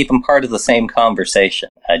 they're even part of the same conversation.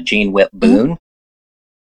 Gene Whip Boone.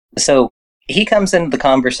 Mm-hmm. So, he comes into the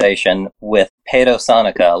conversation with Pedo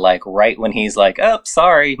Sonica, like, right when he's like, oh,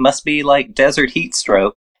 sorry, must be, like, desert heat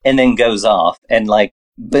stroke, and then goes off, and, like,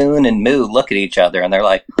 Boone and Moo look at each other, and they're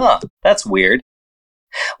like, huh, that's weird.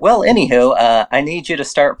 Well, anywho, I need you to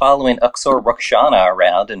start following Uxor Rakshana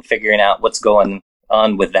around and figuring out what's going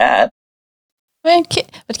on with that. But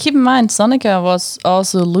keep in mind, Sonica was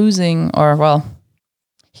also losing, or, well,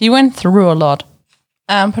 he went through a lot.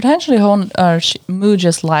 Potentially, Moo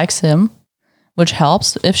just likes him, which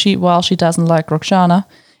helps while she doesn't like Rakshana,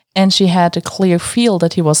 and she had a clear feel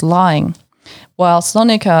that he was lying. While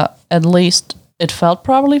Sonica, at least, it felt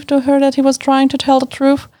probably to her that he was trying to tell the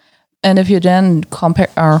truth. And if you then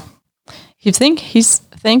compare, you think he's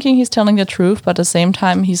thinking he's telling the truth, but at the same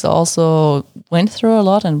time, he's also went through a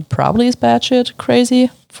lot and probably is batshit crazy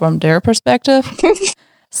from their perspective.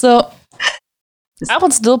 So I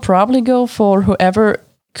would still probably go for whoever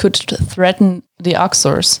could threaten the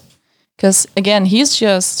Uxors. Because again, he's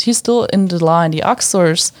still in the line. The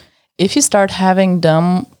Uxors, if you start having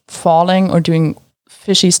them falling or doing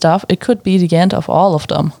fishy stuff, it could be the end of all of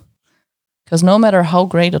them. Because no matter how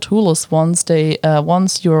great a tool is, once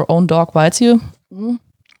your own dog bites you,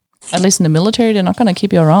 at least in the military, they're not going to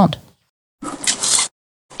keep you around.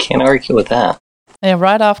 Can't argue with that. Yeah,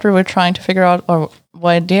 right after we're trying to figure out, or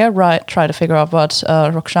why they're try to figure out what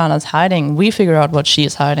Rakshana's hiding, we figure out what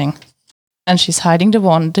she's hiding. And she's hiding the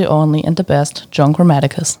one, the only, and the best, John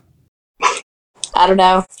Grammaticus. I don't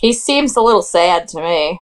know. He seems a little sad to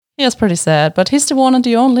me. He is pretty sad, but he's the one and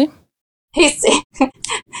the only. He's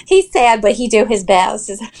sad, but he do his best.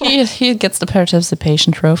 he gets the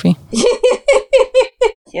participation trophy.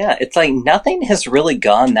 Yeah, it's like nothing has really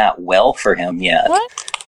gone that well for him yet. What?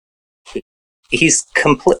 he's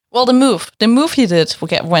complete. Well, the move he did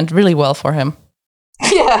went really well for him.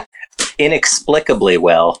 Yeah. Inexplicably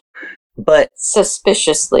well. But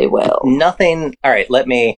suspiciously well. Nothing, all right, let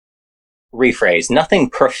me rephrase. Nothing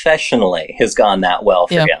professionally has gone that well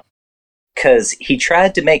for him. Because he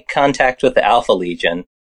tried to make contact with the Alpha Legion,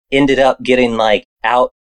 ended up getting, like,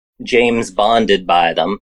 out James Bonded by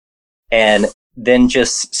them, and then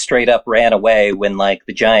just straight up ran away when, like,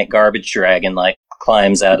 the giant garbage dragon, like,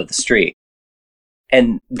 climbs out of the street.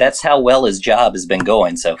 And that's how well his job has been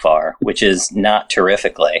going so far, which is not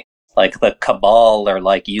terrifically. Like, the Cabal are,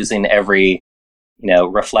 like, using every,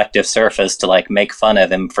 reflective surface to, like, make fun of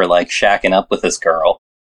him for, like, shacking up with this girl.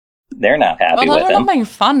 They're not happy with him. They're not making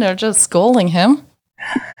fun, they're just scolding him.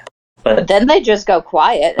 But then they just go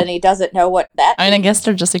quiet, and he doesn't know what that means. I guess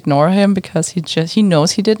they just ignore him because he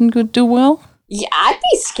knows he didn't do well. Yeah, I'd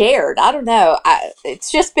be scared. I don't know. It's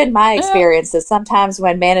just been my experience that sometimes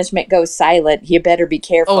when management goes silent, you better be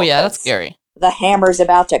careful. Oh, yeah, that's scary. The hammer's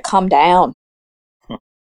about to come down.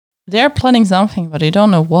 They're planning something, but they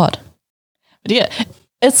don't know what. But yeah,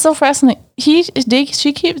 it's so fascinating.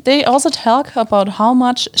 They also talk about how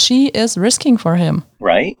much she is risking for him.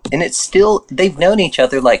 Right? And it's still, they've known each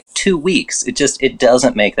other like 2 weeks. It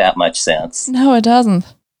doesn't make that much sense. No, it doesn't.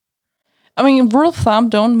 I mean, rule of thumb,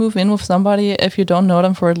 don't move in with somebody if you don't know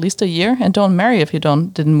them for at least a year, and don't marry if you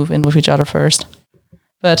didn't move in with each other first.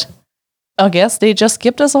 But I guess they just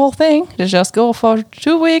skip this whole thing. They just go for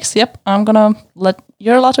 2 weeks. Yep,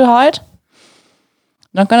 you're allowed to hide.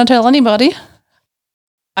 Not gonna tell anybody.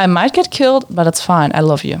 I might get killed, but it's fine. I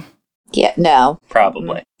love you. Yeah, no.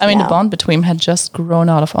 Probably. I mean, the bond between them had just grown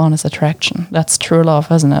out of honest attraction. That's true love,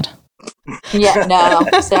 isn't it? Yeah,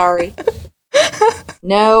 no. Sorry.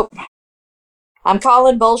 Nope. I'm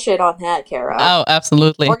calling bullshit on that, Kara. Oh,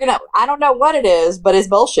 absolutely. I don't know what it is, but it's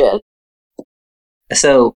bullshit.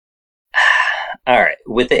 So, all right.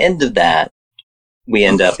 With the end of that, we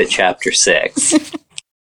end up at chapter 6.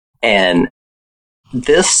 And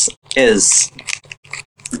this is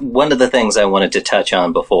one of the things I wanted to touch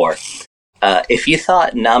on before. If you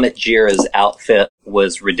thought Namet Jira's outfit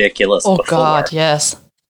was ridiculous before... Oh, God, yes.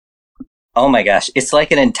 Oh, my gosh. It's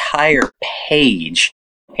like an entire page.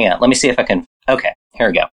 Hang on, let me see if I can... Okay, here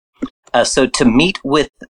we go. So to meet with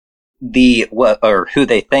who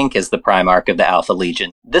they think is the Primarch of the Alpha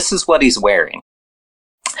Legion, this is what he's wearing.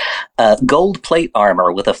 Gold plate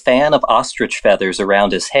armor with a fan of ostrich feathers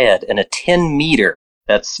around his head and a 10-meter,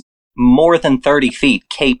 that's more than 30 feet,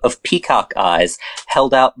 cape of peacock eyes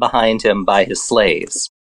held out behind him by his slaves.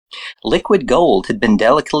 Liquid gold had been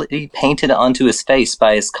delicately painted onto his face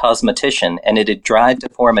by his cosmetician, and it had dried to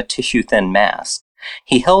form a tissue-thin mask.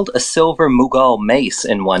 He held a silver Mughal mace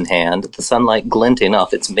in one hand, the sunlight glinting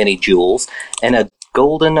off its many jewels, and a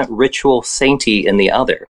golden ritual sainty in the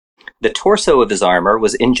other. The torso of his armor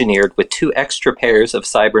was engineered with 2 extra pairs of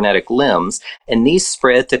cybernetic limbs, and these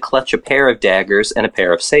spread to clutch a pair of daggers and a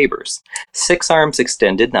pair of sabers. 6 arms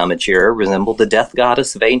extended, Namet Jira resembled the death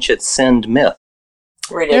goddess of ancient Sind myth.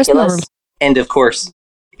 Ridiculous. And of course,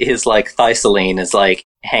 his Thysaline is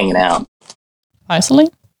hanging out.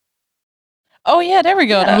 Thysaline? Oh yeah, there we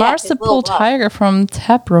go. The marsupial tiger from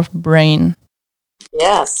Taproot Brain.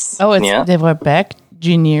 Yes. Oh, they were back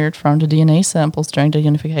engineered from the DNA samples during the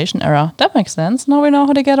unification era. That makes sense. Now we know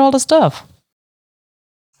how to get all the stuff.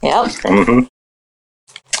 Yep. Mm-hmm.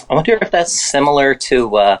 I wonder if that's similar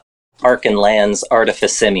to Ark and Land's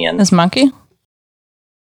Artificimian. His monkey?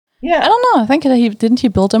 Yeah. I don't know. I think didn't he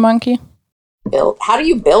build a monkey? How do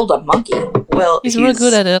you build a monkey? Well, he's real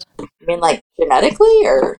good at it. I mean, genetically,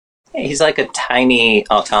 or? He's like a tiny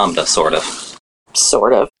automata, sort of.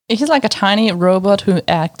 Sort of. He's like a tiny robot who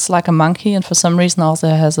acts like a monkey and for some reason also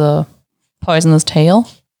has a poisonous tail.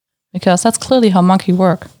 Because that's clearly how monkey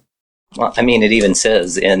work. Well, I mean, it even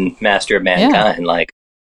says in Master of Mankind,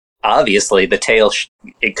 obviously the tail,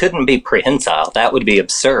 it couldn't be prehensile. That would be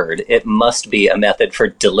absurd. It must be a method for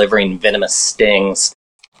delivering venomous stings.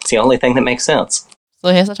 It's the only thing that makes sense. So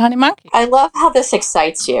he has a tiny monkey. I love how this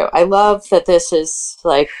excites you. I love that this is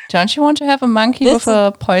Don't you want to have a monkey with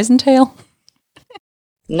a poison tail?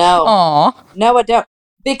 No. Aww. No, I don't.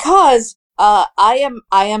 Because I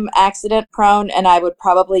am accident prone, and I would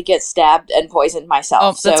probably get stabbed and poisoned myself.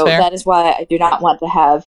 Oh, that's fair. That is why I do not want to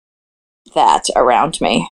have that around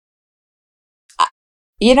me.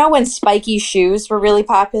 You know when spiky shoes were really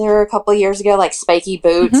popular a couple of years ago, like spiky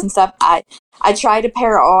boots and stuff? I tried a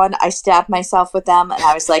pair on, I stabbed myself with them, and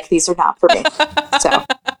I was like, these are not for me. So,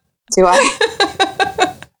 do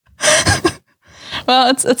I?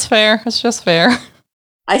 Well, it's fair. It's just fair.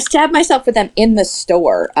 I stabbed myself with them in the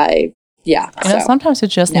store. Sometimes you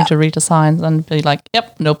just need to read the signs and be like,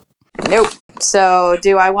 yep, nope. Nope. So,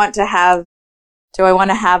 do I want to have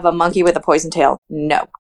a monkey with a poison tail? No.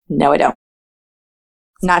 No, I don't.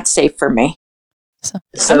 Not safe for me. So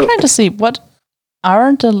I'm trying to see what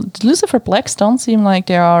aren't the Lucifer Blacks don't seem like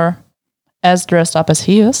they are as dressed up as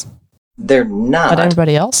he is. They're not. But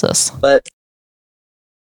everybody else is. But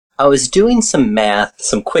I was doing some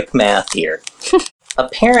quick math here.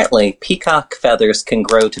 Apparently, peacock feathers can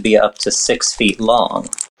grow to be up to 6 feet long.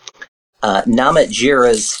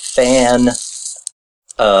 Namatjira's fan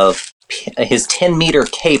of his 10-meter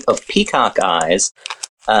cape of peacock eyes,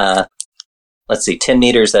 10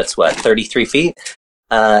 meters, that's what, 33 feet?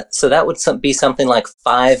 So that would be something like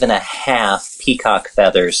 5.5 peacock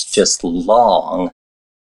feathers just long.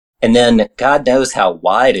 And then God knows how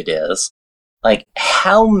wide it is. Like,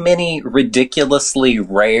 how many ridiculously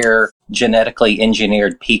rare, genetically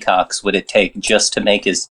engineered peacocks would it take just to make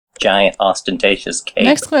his giant, ostentatious cape?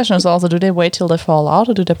 Next question is also, do they wait till they fall out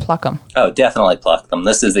or do they pluck them? Oh, definitely pluck them.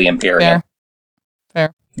 This is the Imperium.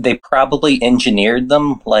 Fair. They probably engineered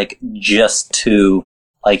them, like, just to,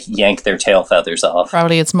 like, yank their tail feathers off.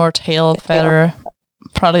 Probably it's more tail feather.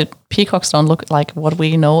 Probably peacocks don't look like what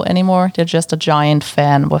we know anymore. They're just a giant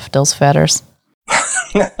fan with those feathers.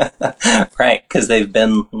 Right, because they've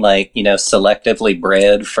been, like, selectively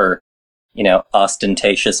bred for,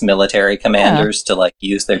 ostentatious military commanders to, like,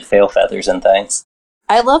 use their tail feathers and things.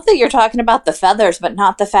 I love that you're talking about the feathers, but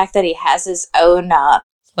not the fact that he has his own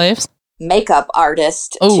slaves makeup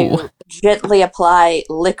artist to gently apply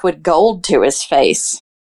liquid gold to his face.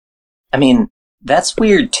 I mean, that's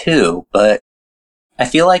weird too, but I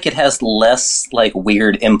feel like it has less, like,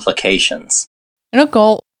 weird implications.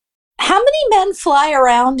 Gold. How many men fly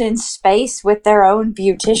around in space with their own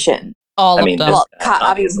beautician? All of them. Well,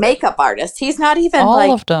 makeup artist. He's not even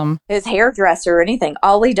all of them. His hairdresser or anything.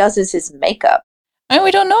 All he does is his makeup. I mean,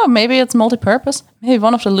 we don't know. Maybe it's multi-purpose. Maybe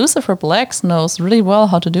one of the Lucifer Blacks knows really well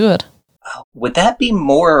how to do it. Would that be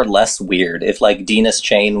more or less weird if, like, Dinas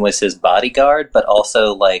Chain was his bodyguard, but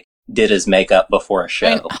also, like, did his makeup before a show?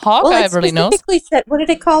 I mean, Hawkeye really knows. Said, what did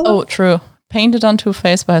it call him? Oh, true. Painted onto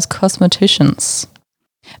face by his cosmeticians.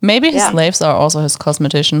 Maybe his slaves are also his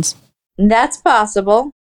cosmeticians. That's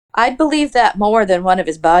possible. I'd believe that more than one of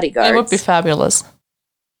his bodyguards. It would be fabulous.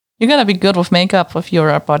 You gotta be good with makeup if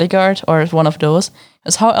you're a bodyguard or one of those.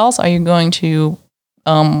 Because how else are you going to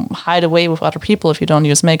hide away with other people if you don't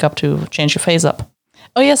use makeup to change your face up?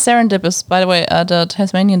 Oh yeah, Serendip is, by the way, the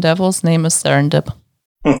Tasmanian Devil's name is Serendip.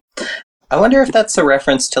 I wonder if that's a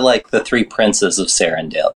reference to, like, the 3 princes of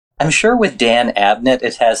Serendip. I'm sure with Dan Abnett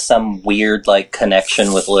it has some weird, like,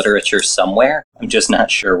 connection with literature somewhere. I'm just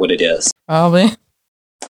not sure what it is. Probably.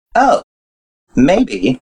 Oh,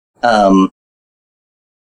 maybe.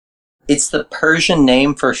 It's the Persian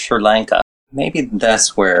name for Sri Lanka. Maybe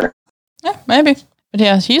that's where. Yeah, maybe. But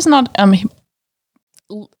yeah, he's not. Where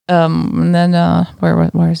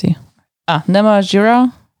is he?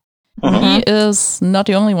 Namatjira. Mm-hmm. He is not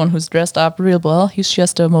the only one who's dressed up real well. He's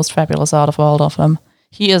just the most fabulous out of all of them.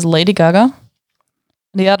 He is Lady Gaga.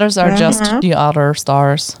 The others are just the other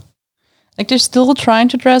stars. Like, they're still trying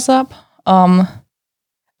to dress up. A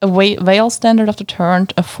veil standard of the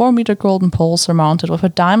turned, a 4-meter golden pole surmounted with a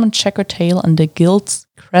diamond checkered tail and the gilt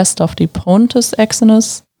crest of the Pontus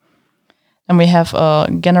Exodus. And we have a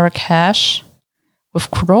General Cash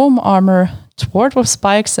with chrome armor, thwart with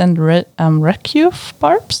spikes and recurve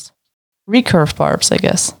barbs, I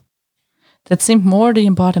guess. That seemed more the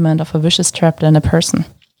embodiment of a vicious trap than a person.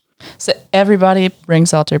 So everybody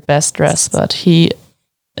brings out their best dress, but he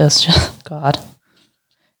is just God.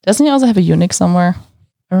 Doesn't he also have a eunuch somewhere?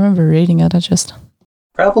 I remember reading it,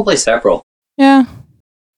 Probably several. Yeah.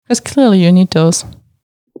 Because clearly you need those.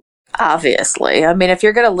 Obviously. I mean, if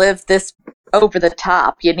you're going to live this over the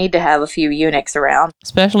top, you need to have a few eunuchs around.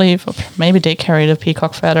 Especially if maybe they carry the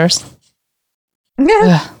peacock feathers.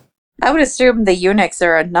 Yeah. I would assume the eunuchs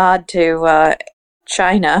are a nod to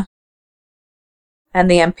China and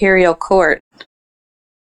the imperial court.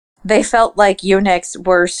 They felt like eunuchs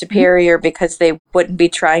were superior because they wouldn't be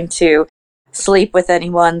trying to sleep with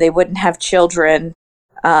anyone. They wouldn't have children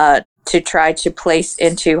to try to place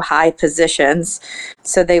into high positions,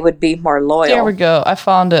 so they would be more loyal. There we go. I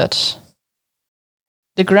found it.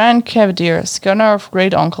 The Grand Cavalier, Gunnar of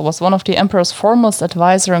Great Uncle, was one of the Emperor's foremost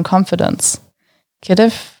advisor and confidants.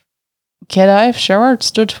 Khedive Sherrod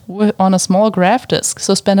stood on a small graph disc,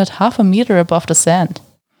 suspended 0.5 meter above the sand.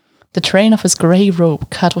 The train of his grey robe,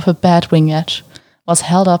 cut with a bat-wing edge, was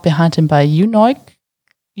held up behind him by a eunuch.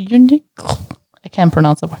 I can't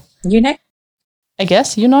pronounce the word. Eunuch? I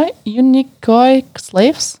guess eunuch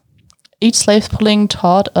slaves. Each slave pulling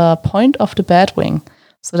taut a point of the bat wing,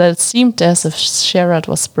 so that it seemed as if Sherrod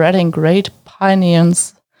was spreading great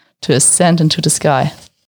pinions to ascend into the sky.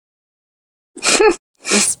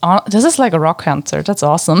 This is like a rock concert. That's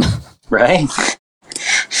awesome. Right?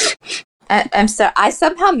 I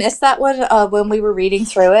somehow missed that one when we were reading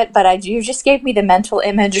through it, but you just gave me the mental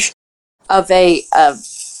image of a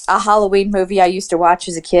Halloween movie I used to watch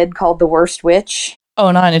as a kid called The Worst Witch.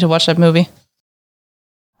 Oh, no, I need to watch that movie.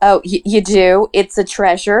 Oh, you do? It's a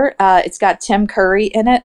treasure. It's got Tim Curry in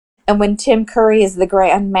it. And when Tim Curry is the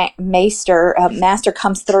Grand Master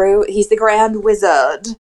comes through, he's the Grand Wizard.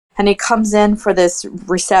 And he comes in for this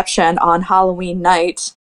reception on Halloween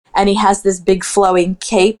night. And he has this big flowing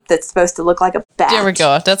cape that's supposed to look like a bat. There we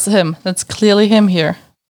go. That's him. That's clearly him here.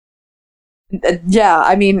 Yeah,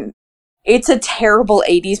 I mean, it's a terrible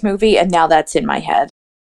 80s movie, and now that's in my head.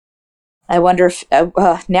 I wonder if...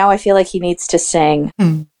 now I feel like he needs to sing.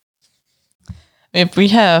 We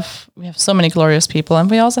have so many glorious people,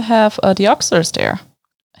 and we also have the Oxers there.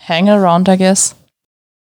 Hanging around, I guess.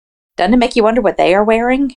 Doesn't it make you wonder what they are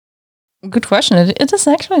wearing? Good question. It is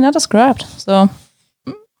actually not described, so...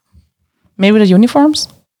 Maybe the uniforms?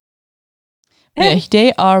 Yeah,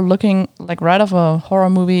 they are looking like right off a horror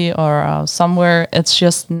movie or somewhere. It's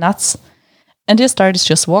just nuts. And the Astartes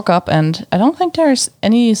just walk up, and I don't think there's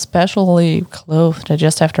any specially clothed. They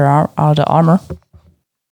just have their the armor.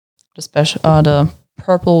 The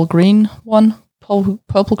purple green one,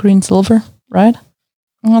 purple green silver, right?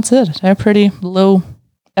 And that's it. They're pretty low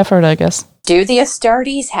effort, I guess. Do the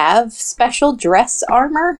Astartes have special dress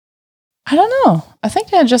armor? I don't know. I think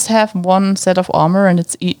they just have one set of armor, and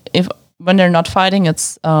it's when they're not fighting,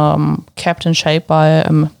 it's kept in shape by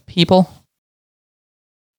people.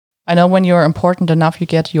 I know when you're important enough, you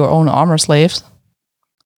get your own armor slaves.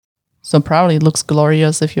 So probably it looks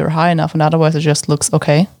glorious if you're high enough, and otherwise it just looks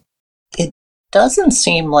okay. It doesn't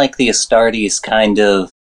seem like the Astartes kind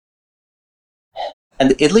of,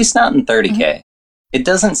 and at least not in 30K. Mm-hmm. It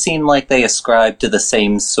doesn't seem like they ascribe to the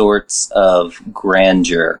same sorts of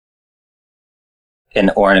grandeur and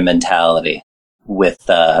ornamentality with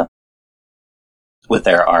their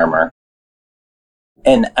armor.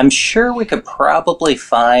 And I'm sure we could probably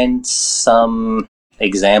find some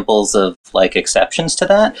examples of like exceptions to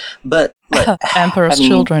that, but Emperor's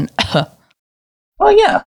children. Well,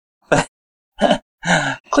 yeah.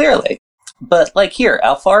 Clearly. But like here,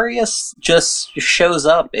 Alpharius just shows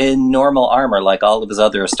up in normal armor like all of his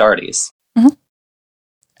other Astartes. Mm-hmm.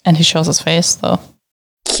 And he shows his face, though.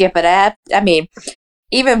 Yeah, but I mean,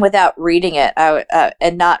 even without reading it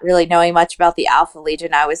and not really knowing much about the Alpha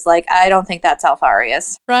Legion, I was like, I don't think that's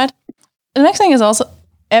Alpharius. Right. The next thing is also,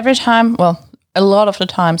 every time, well, a lot of the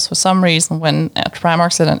times, for some reason, when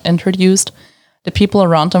Trimarchs are introduced, the people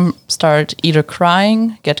around them start either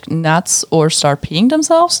crying, get nuts, or start peeing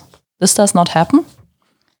themselves. This does not happen.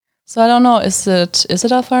 So I don't know, is it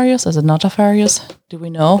Alpharius? Is it not Alpharius? Do we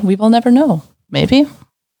know? We will never know. Maybe.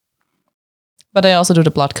 But they also do the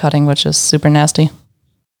blood cutting, which is super nasty.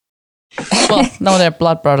 Well, no, they're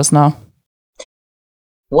blood brothers now.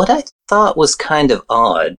 What I thought was kind of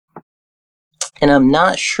odd, and I'm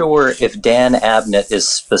not sure if Dan Abnett is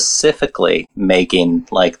specifically making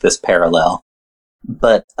like this parallel,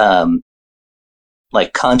 but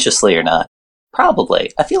like consciously or not,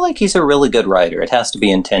 probably. I feel like he's a really good writer. It has to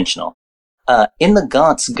be intentional. In the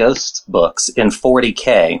Gaunt's Ghosts books in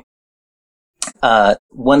 40K,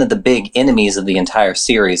 one of the big enemies of the entire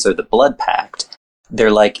series are the Blood Pact. They're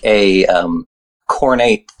like a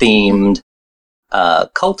Cornate-themed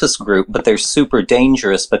cultist group, but they're super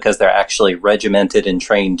dangerous because they're actually regimented and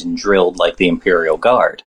trained and drilled like the Imperial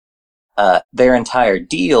Guard. Their entire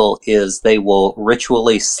deal is they will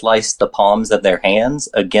ritually slice the palms of their hands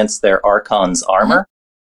against their Archon's armor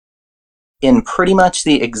in pretty much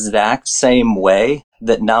the exact same way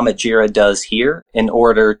that Namatjira does here in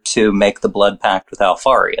order to make the blood pact with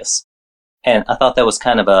Alpharius. And I thought that was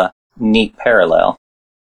kind of a neat parallel.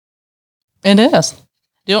 It is.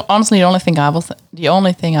 Honestly, the only thing I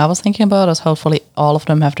was thinking about is hopefully all of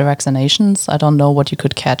them have the vaccinations. I don't know what you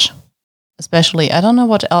could catch. Especially, I don't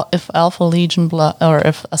know if Alpha Legion blood or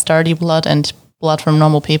if Astarte blood and blood from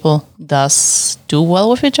normal people does do well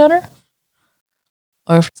with each other,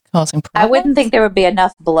 or if it's causing problems. I wouldn't think there would be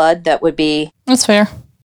enough blood that would be. That's fair.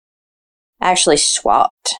 Actually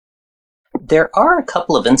swapped. There are a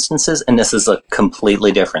couple of instances, and this is a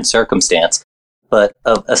completely different circumstance, but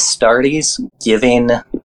of Astartes giving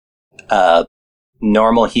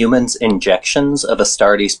normal humans injections of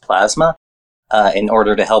Astartes plasma in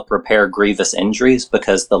order to help repair grievous injuries,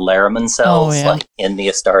 because the Laraman cells like in the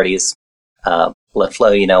Astartes blood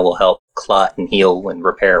flow, will help clot and heal and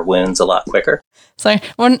repair wounds a lot quicker. Sorry,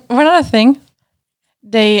 one other thing.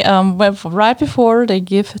 They right before they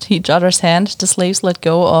give each other's hand, the slaves let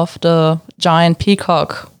go of the giant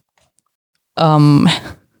peacock,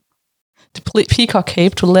 the peacock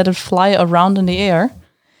cape to let it fly around in the air.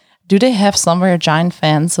 Do they have somewhere a giant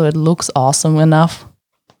fan so it looks awesome enough,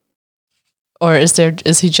 or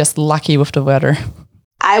is he just lucky with the weather?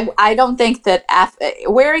 I don't think that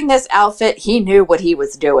wearing this outfit, he knew what he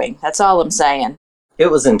was doing. That's all I'm saying. It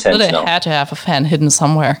was intentional. So they had to have a fan hidden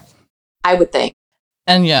somewhere. I would think.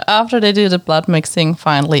 And yeah, after they do the blood mixing,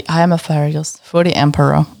 finally, I am a Farius for the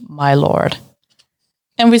Emperor, my lord.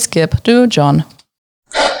 And we skip to John.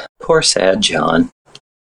 Poor sad John.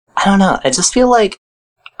 I don't know. I just feel like,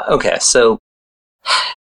 okay, so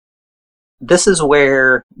this is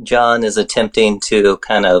where John is attempting to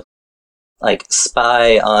kind of like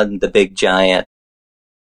spy on the big giant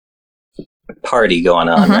party going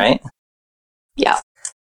on, right? Yeah.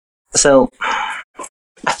 So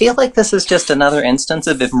I feel like this is just another instance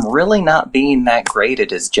of him really not being that great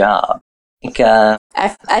at his job. Like, I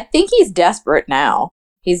think he's desperate now.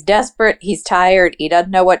 He's desperate. He's tired. He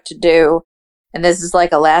doesn't know what to do. And this is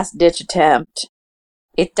like a last-ditch attempt.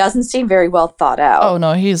 It doesn't seem very well thought out. Oh,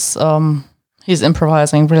 no, he's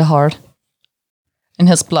improvising real hard. And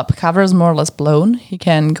his blood cover is more or less blown. He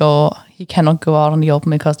cannot go out in the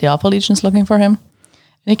open because the Alpha Legion is looking for him.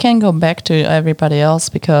 And he can't go back to everybody else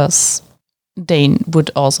because they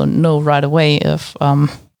would also know right away if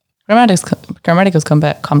Grammaticus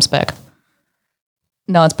comes back.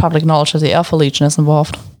 Now it's public knowledge that the Alpha Legion is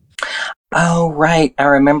involved. Oh, right. I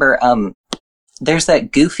remember there's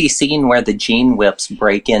that goofy scene where the Gene Whips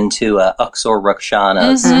break into Uxor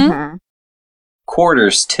Rakshana's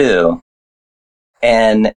quarters, too.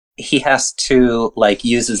 And he has to like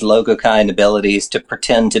use his Logokine abilities to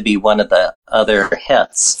pretend to be one of the other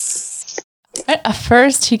hits. At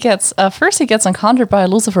first he gets encountered by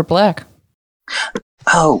Lucifer Black.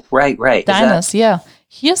 Oh, right. Dinas, yeah.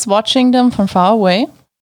 He is watching them from far away.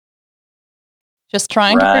 Just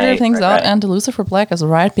trying to figure things out, and the Lucifer Black is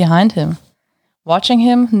right behind him. Watching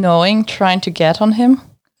him, knowing, trying to get on him.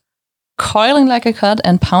 Coiling like a cut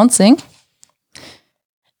and pouncing.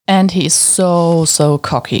 And he's so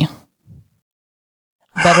cocky.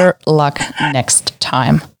 Better luck next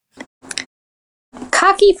time.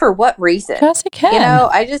 Cocky for what reason? Because he can. You know,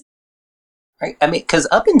 I just... Right. I mean, because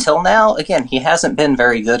up until now, again, he hasn't been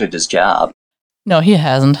very good at his job. No, he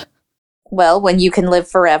hasn't. Well, when you can live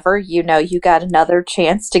forever, you know you got another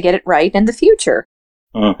chance to get it right in the future.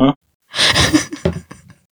 Mm-hmm.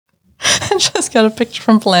 I just got a picture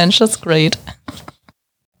from Blanche. That's great.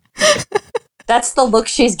 That's the look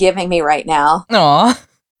she's giving me right now. Aw.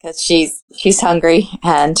 Because she's hungry,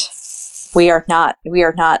 and we are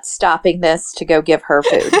not stopping this to go give her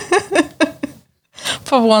food.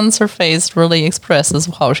 For once, her face really expresses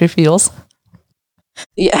how she feels.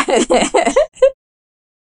 Yeah.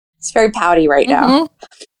 It's very pouty right now.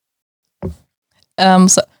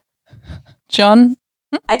 So, John?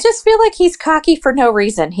 I just feel like he's cocky for no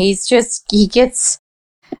reason. He gets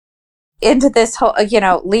into this whole,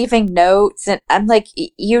 leaving notes, and I'm like,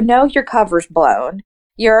 your cover's blown.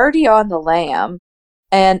 You're already on the lam,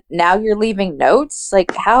 and now you're leaving notes?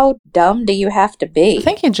 Like, how dumb do you have to be? I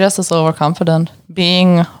think he just is overconfident.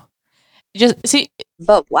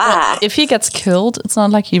 But why? If he gets killed, it's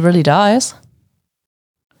not like he really dies.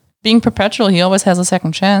 Being perpetual, he always has a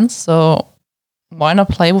second chance, so why not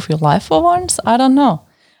play with your life for once? I don't know.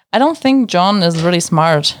 I don't think John is really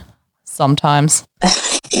smart sometimes.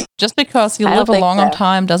 Just because you live a long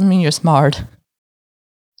time doesn't mean you're smart.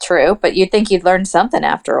 True, but you'd think you'd learn something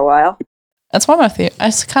after a while. That's why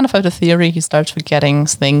I kind of have the theory he starts forgetting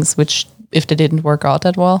things which, if they didn't work out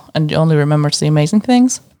that well, and he only remembers the amazing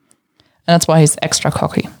things. And that's why he's extra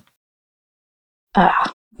cocky.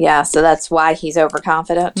 Yeah, so that's why he's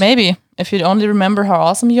overconfident. Maybe. If you only remember how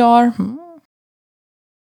awesome you are.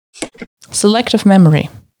 Selective memory.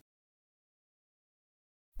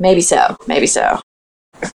 Maybe so.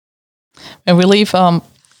 And we leave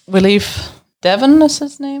Devon is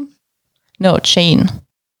his name? No, Chain.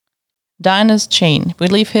 Dinah's Chain. We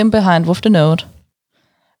leave him behind with the note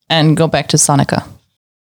and go back to Sonica.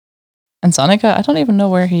 And Sonica, I don't even know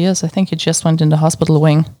where he is. I think he just went in the hospital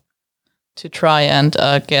wing to try and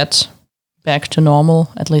get back to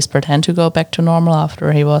normal, at least pretend to go back to normal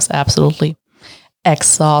after he was absolutely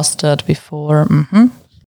exhausted before.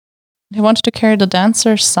 He wanted to carry the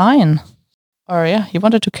dancer's sign. He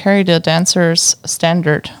wanted to carry the dancer's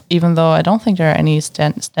standard, even though I don't think there are any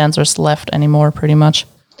dancers left anymore, pretty much.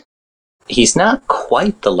 He's not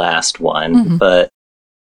quite the last one, but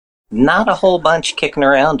not a whole bunch kicking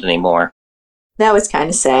around anymore. That was kind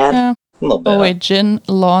of sad. Yeah, a little bit. Oh wait, Jin,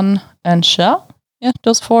 Lon, and Sha? Yeah,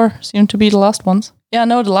 those 4 seem to be the last ones. Yeah,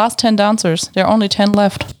 no, the last 10 dancers. There are only 10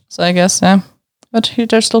 left. So I guess, yeah. But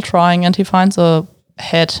they're still trying, and he finds a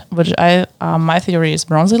head, which my theory is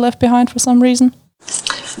Bronzy left behind for some reason.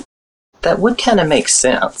 That would kind of make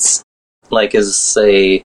sense. Like, as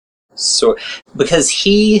a sort... Because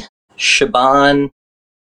he, Shaban,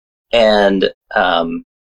 and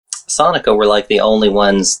Sonica were like the only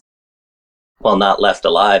ones, well, not left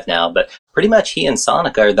alive now, but pretty much he and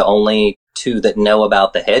Sonica are the only 2 that know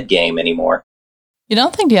about the head game anymore. You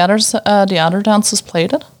don't think the other dancers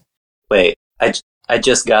played it? Wait, I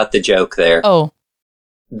just got the joke there. Oh.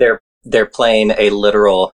 They're playing a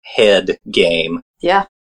literal head game. Yeah.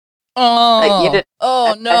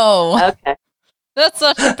 Oh, no. Okay. That's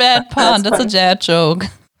such a bad pun. That's a dad joke.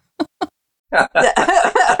 Oh,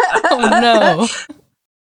 no.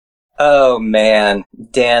 Oh, man.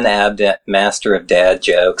 Dan Abnett, master of dad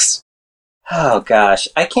jokes. Oh, gosh.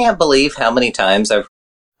 I can't believe how many times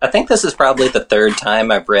I think this is probably the 3rd time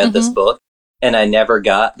I've read this book, and I never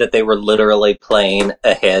got that they were literally playing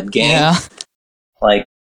a head game. Yeah. Like,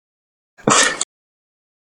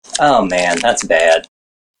 oh, man, that's bad.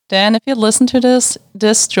 Dan, if you listen to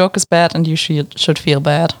this joke is bad, and you should feel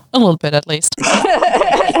bad. A little bit, at least.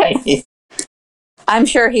 I'm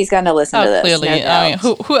sure he's going to listen to this. Clearly. No doubt. I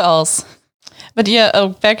mean, who else? But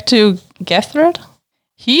yeah, back to Gethred.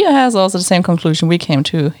 He has also the same conclusion we came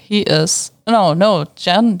to. He is... No,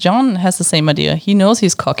 John has the same idea. He knows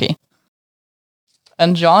he's cocky.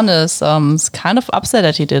 And John is kind of upset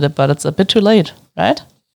that he did it, but it's a bit too late, right?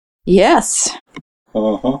 Yes.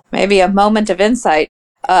 Maybe a moment of insight.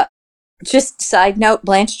 Just side note,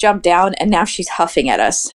 Blanche jumped down and now she's huffing at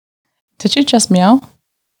us. Did you just meow?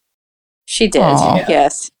 She did, Aww.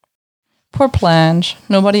 yes. Poor Blanche.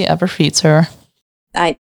 Nobody ever feeds her.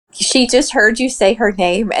 She just heard you say her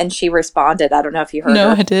name and she responded. I don't know if you heard her. No,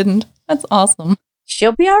 I didn't. That's awesome.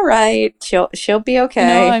 She'll be all right. She'll be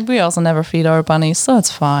okay. We also never feed our bunnies, so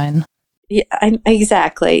it's fine. Yeah,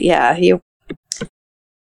 exactly. Yeah, you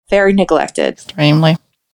very neglected. Extremely.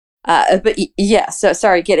 But yeah, so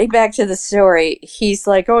sorry, getting back to the story, he's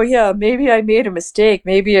like, oh yeah, maybe I made a mistake.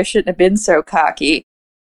 Maybe I shouldn't have been so cocky.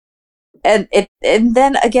 And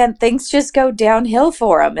then again, things just go downhill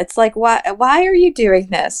for him. It's like, why are you doing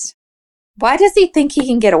this? Why does he think he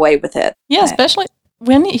can get away with it? Yeah, especially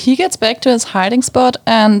when he gets back to his hiding spot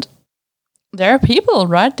and there are people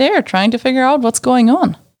right there trying to figure out what's going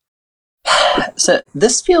on. So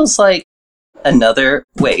this feels like another...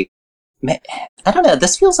 Wait. I don't know.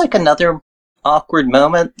 This feels like another awkward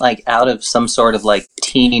moment, like out of some sort of like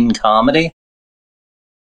teen comedy,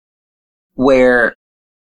 where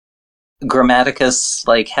Grammaticus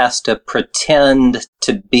like has to pretend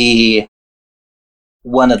to be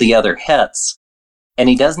one of the other hets, and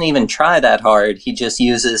he doesn't even try that hard. He just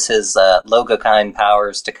uses his logokine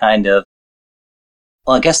powers to kind of...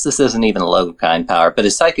 Well, I guess this isn't even a logokine power, but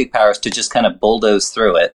his psychic powers to just kind of bulldoze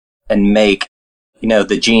through it and make,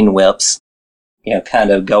 the gene whips,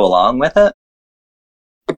 kind of go along with it.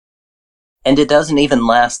 And it doesn't even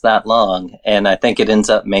last that long, and I think it ends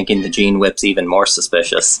up making the gene whips even more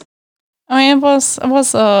suspicious. I mean, it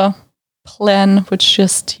was a plan which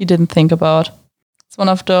just he didn't think about. It's one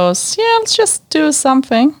of those, let's just do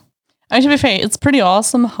something. I mean, to be fair, it's pretty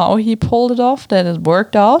awesome how he pulled it off, that it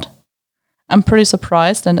worked out. I'm pretty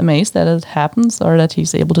surprised and amazed that it happens, or that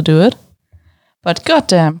he's able to do it. But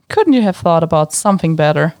goddamn, couldn't you have thought about something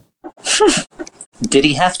better? Did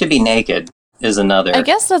he have to be naked? Is another... I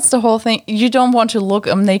guess that's the whole thing. You don't want to look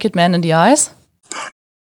a naked man in the eyes?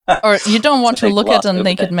 Or you don't want to look at a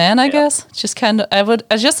naked man, I guess? Just kind of...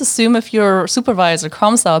 I just assume if your supervisor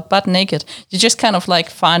comes out butt naked, you just kind of like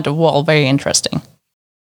find the wall very interesting.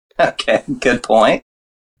 Okay, good point.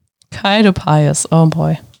 Kind of pious. Oh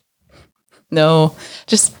boy. No,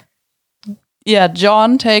 just... Yeah,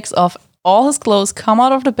 John takes off all his clothes, come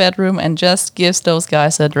out of the bedroom, and just gives those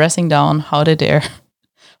guys a dressing down. How they dare.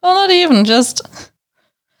 Well, not even, just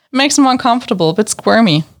makes them uncomfortable, a bit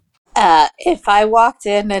squirmy. If I walked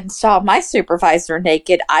in and saw my supervisor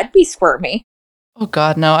naked, I'd be squirmy. Oh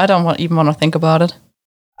God, no, I don't even want to think about it.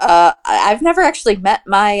 I've never actually met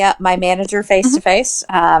my my manager face to face.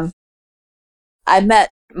 I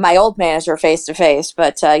met my old manager face to face,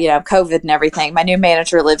 but COVID and everything. My new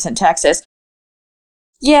manager lives in Texas.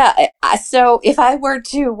 Yeah, so if I were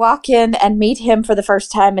to walk in and meet him for the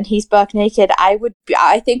first time and he's buck naked,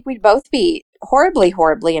 I think we'd both be horribly,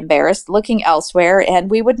 horribly embarrassed, looking elsewhere,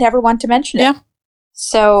 and we would never want to mention it. Yeah.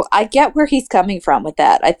 So I get where he's coming from with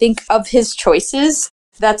that. I think of his choices,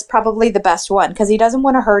 that's probably the best one, because he doesn't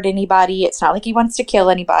want to hurt anybody. It's not like he wants to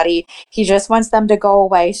kill anybody. He just wants them to go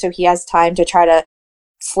away so he has time to try to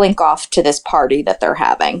slink off to this party that they're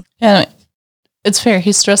having. Yeah, it's fair.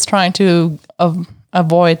 He's just trying to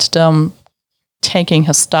avoid them taking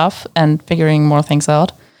his stuff and figuring more things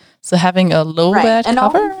out. So having a low bed and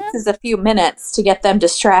cover? all this is a few minutes to get them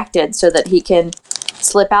distracted so that he can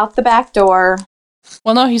slip out the back door.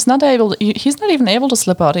 Well, no, he's not even able to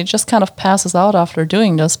slip out. He just kind of passes out after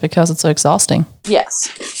doing this because it's so exhausting.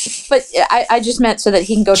 Yes. But I just meant so that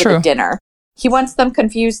he can go to the dinner. He wants them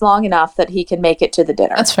confused long enough that he can make it to the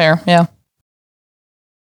dinner. That's fair, yeah.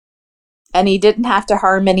 And he didn't have to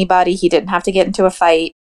harm anybody. He didn't have to get into a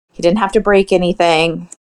fight. He didn't have to break anything.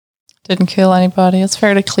 Didn't kill anybody. It's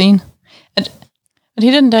fairly clean. And he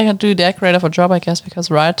didn't do that great of a job, I guess, because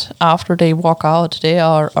right after they walk out, they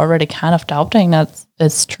are already kind of doubting that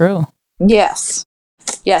it's true. Yes.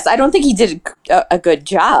 Yes, I don't think he did a good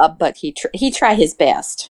job, but he tried his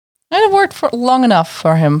best. And it worked for long enough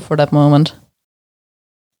for him for that moment.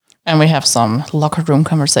 And we have some locker room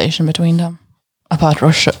conversation between them about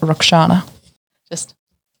Roxana.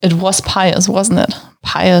 It was Pius, wasn't it?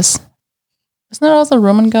 Pius. Isn't that also a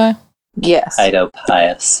Roman guy? Yes.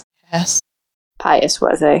 Pius. Yes. Pius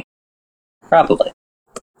was a. Probably.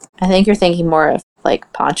 I think you're thinking more of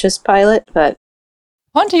like Pontius Pilate, but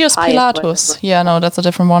Pontius Pilatus. Yeah, no, that's a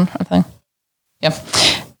different one, I think. Yeah.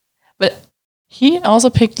 But he also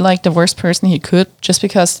picked like the worst person he could just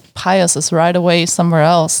because Pius is right away somewhere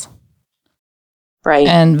else. Right.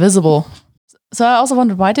 And visible. So I also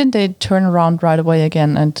wondered, why didn't they turn around right away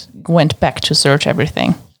again and went back to search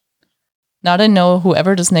everything? Now they know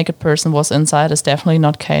whoever this naked person was inside is definitely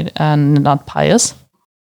not Kate and not Pius.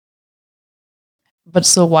 But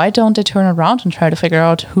so why don't they turn around and try to figure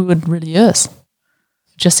out who it really is?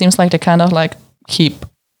 It just seems like they kind of like keep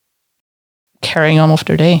carrying on with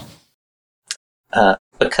their day.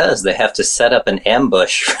 Because they have to set up an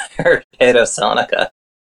ambush for Pedo Sonica.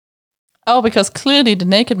 Oh, because clearly the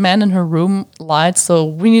naked man in her room lied, so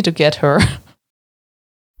we need to get her.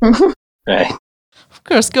 Right. Of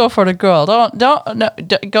course, go for the girl.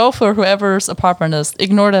 Don't go for whoever's apartment is.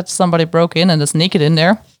 Ignore that somebody broke in and is naked in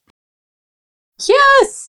there.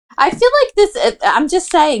 Yes! I feel like this, I'm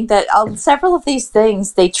just saying that several of these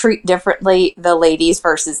things, they treat differently the ladies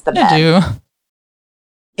versus the men. They do.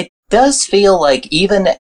 It does feel like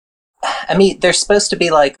they're supposed to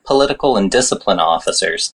be like political and discipline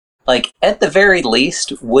officers. Like, at the very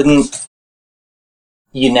least, wouldn't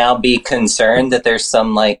you now be concerned that there's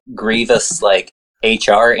some, like, grievous, like,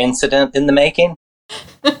 HR incident in the making?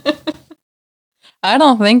 I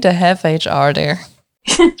don't think they have HR there.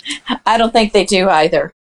 I don't think they do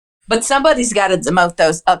either. But somebody's got to demote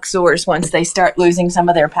those Uxors once they start losing some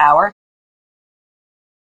of their power.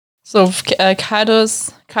 So,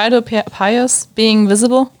 Kaido Pius being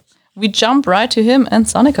visible, we jump right to him and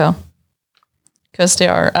Sonica. Because they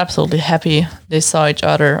are absolutely happy they saw each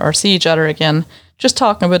other or see each other again. Just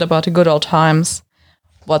talking a bit about the good old times.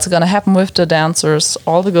 What's going to happen with the dancers.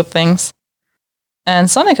 All the good things. And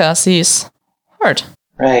Sonica sees Hurt.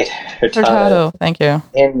 Right. Hurtado. Thank you.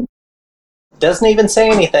 And doesn't even say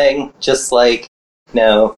anything. Just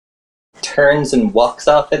turns and walks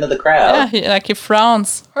off into the crowd. Yeah, he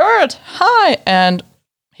frowns. Hurt! Hi! And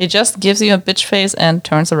he just gives you a bitch face and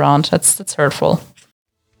turns around. That's hurtful.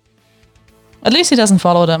 At least he doesn't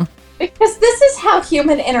follow them. Because this is how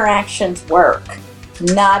human interactions work.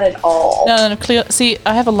 Not at all. No, clear. See,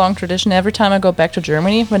 I have a long tradition. Every time I go back to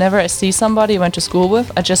Germany, whenever I see somebody I went to school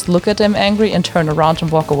with, I just look at them angry and turn around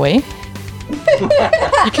and walk away.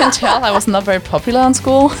 You can tell I was not very popular in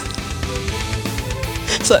school.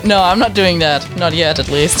 So, no, I'm not doing that. Not yet, at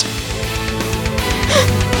least.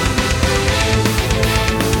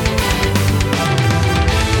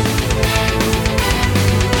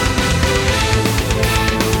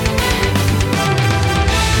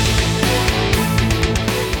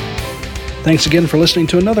 Thanks again for listening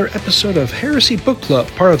to another episode of Heresy Book Club,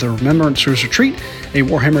 part of the Remembrancers Retreat, a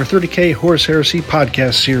Warhammer 30k Horus Heresy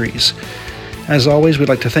podcast series. As always, we'd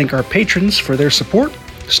like to thank our patrons for their support,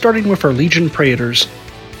 starting with our Legion Praetors: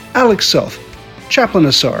 Alex Self, Chaplain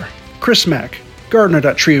Assar, Chris Mack,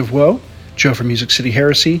 Gardner.Tree of Woe, Joe from Music City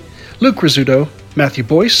Heresy, Luke Rizzuto, Matthew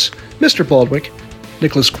Boyce, Mr. Baldwick,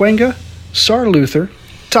 Nicholas Quenga, Sar Luther,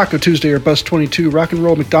 Taco Tuesday or Bus 22 Rock and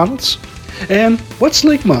Roll McDonald's, and What's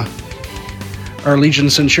Ligma? Our Legion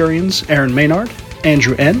Centurions: Aaron Maynard,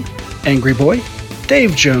 Andrew N., Angry Boy,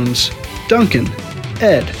 Dave Jones, Duncan,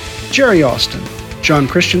 Ed, Jerry Austin, John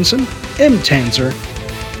Christensen, M. Tanzer,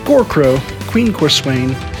 Gorecrow, Queen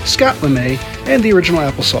Corswain, Scott LeMay, and the original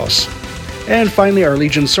Applesauce. And finally, our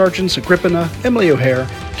Legion Sergeants: Agrippina, Emily O'Hare,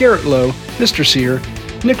 Garrett Lowe, Mr. Sear,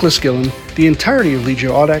 Nicholas Gillen, the entirety of Legio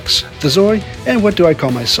Audax, The Zoe, and What Do I Call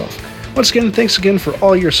Myself. Once again, thanks again for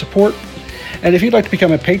all your support. And if you'd like to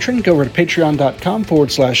become a patron, go over to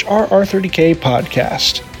patreon.com/RR30K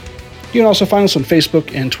podcast. You can also find us on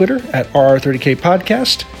Facebook and Twitter at RR30K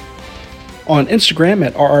podcast, on Instagram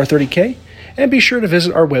at RR30K, and be sure to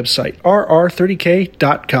visit our website,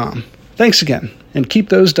 RR30K.com. Thanks again, and keep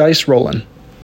those dice rolling.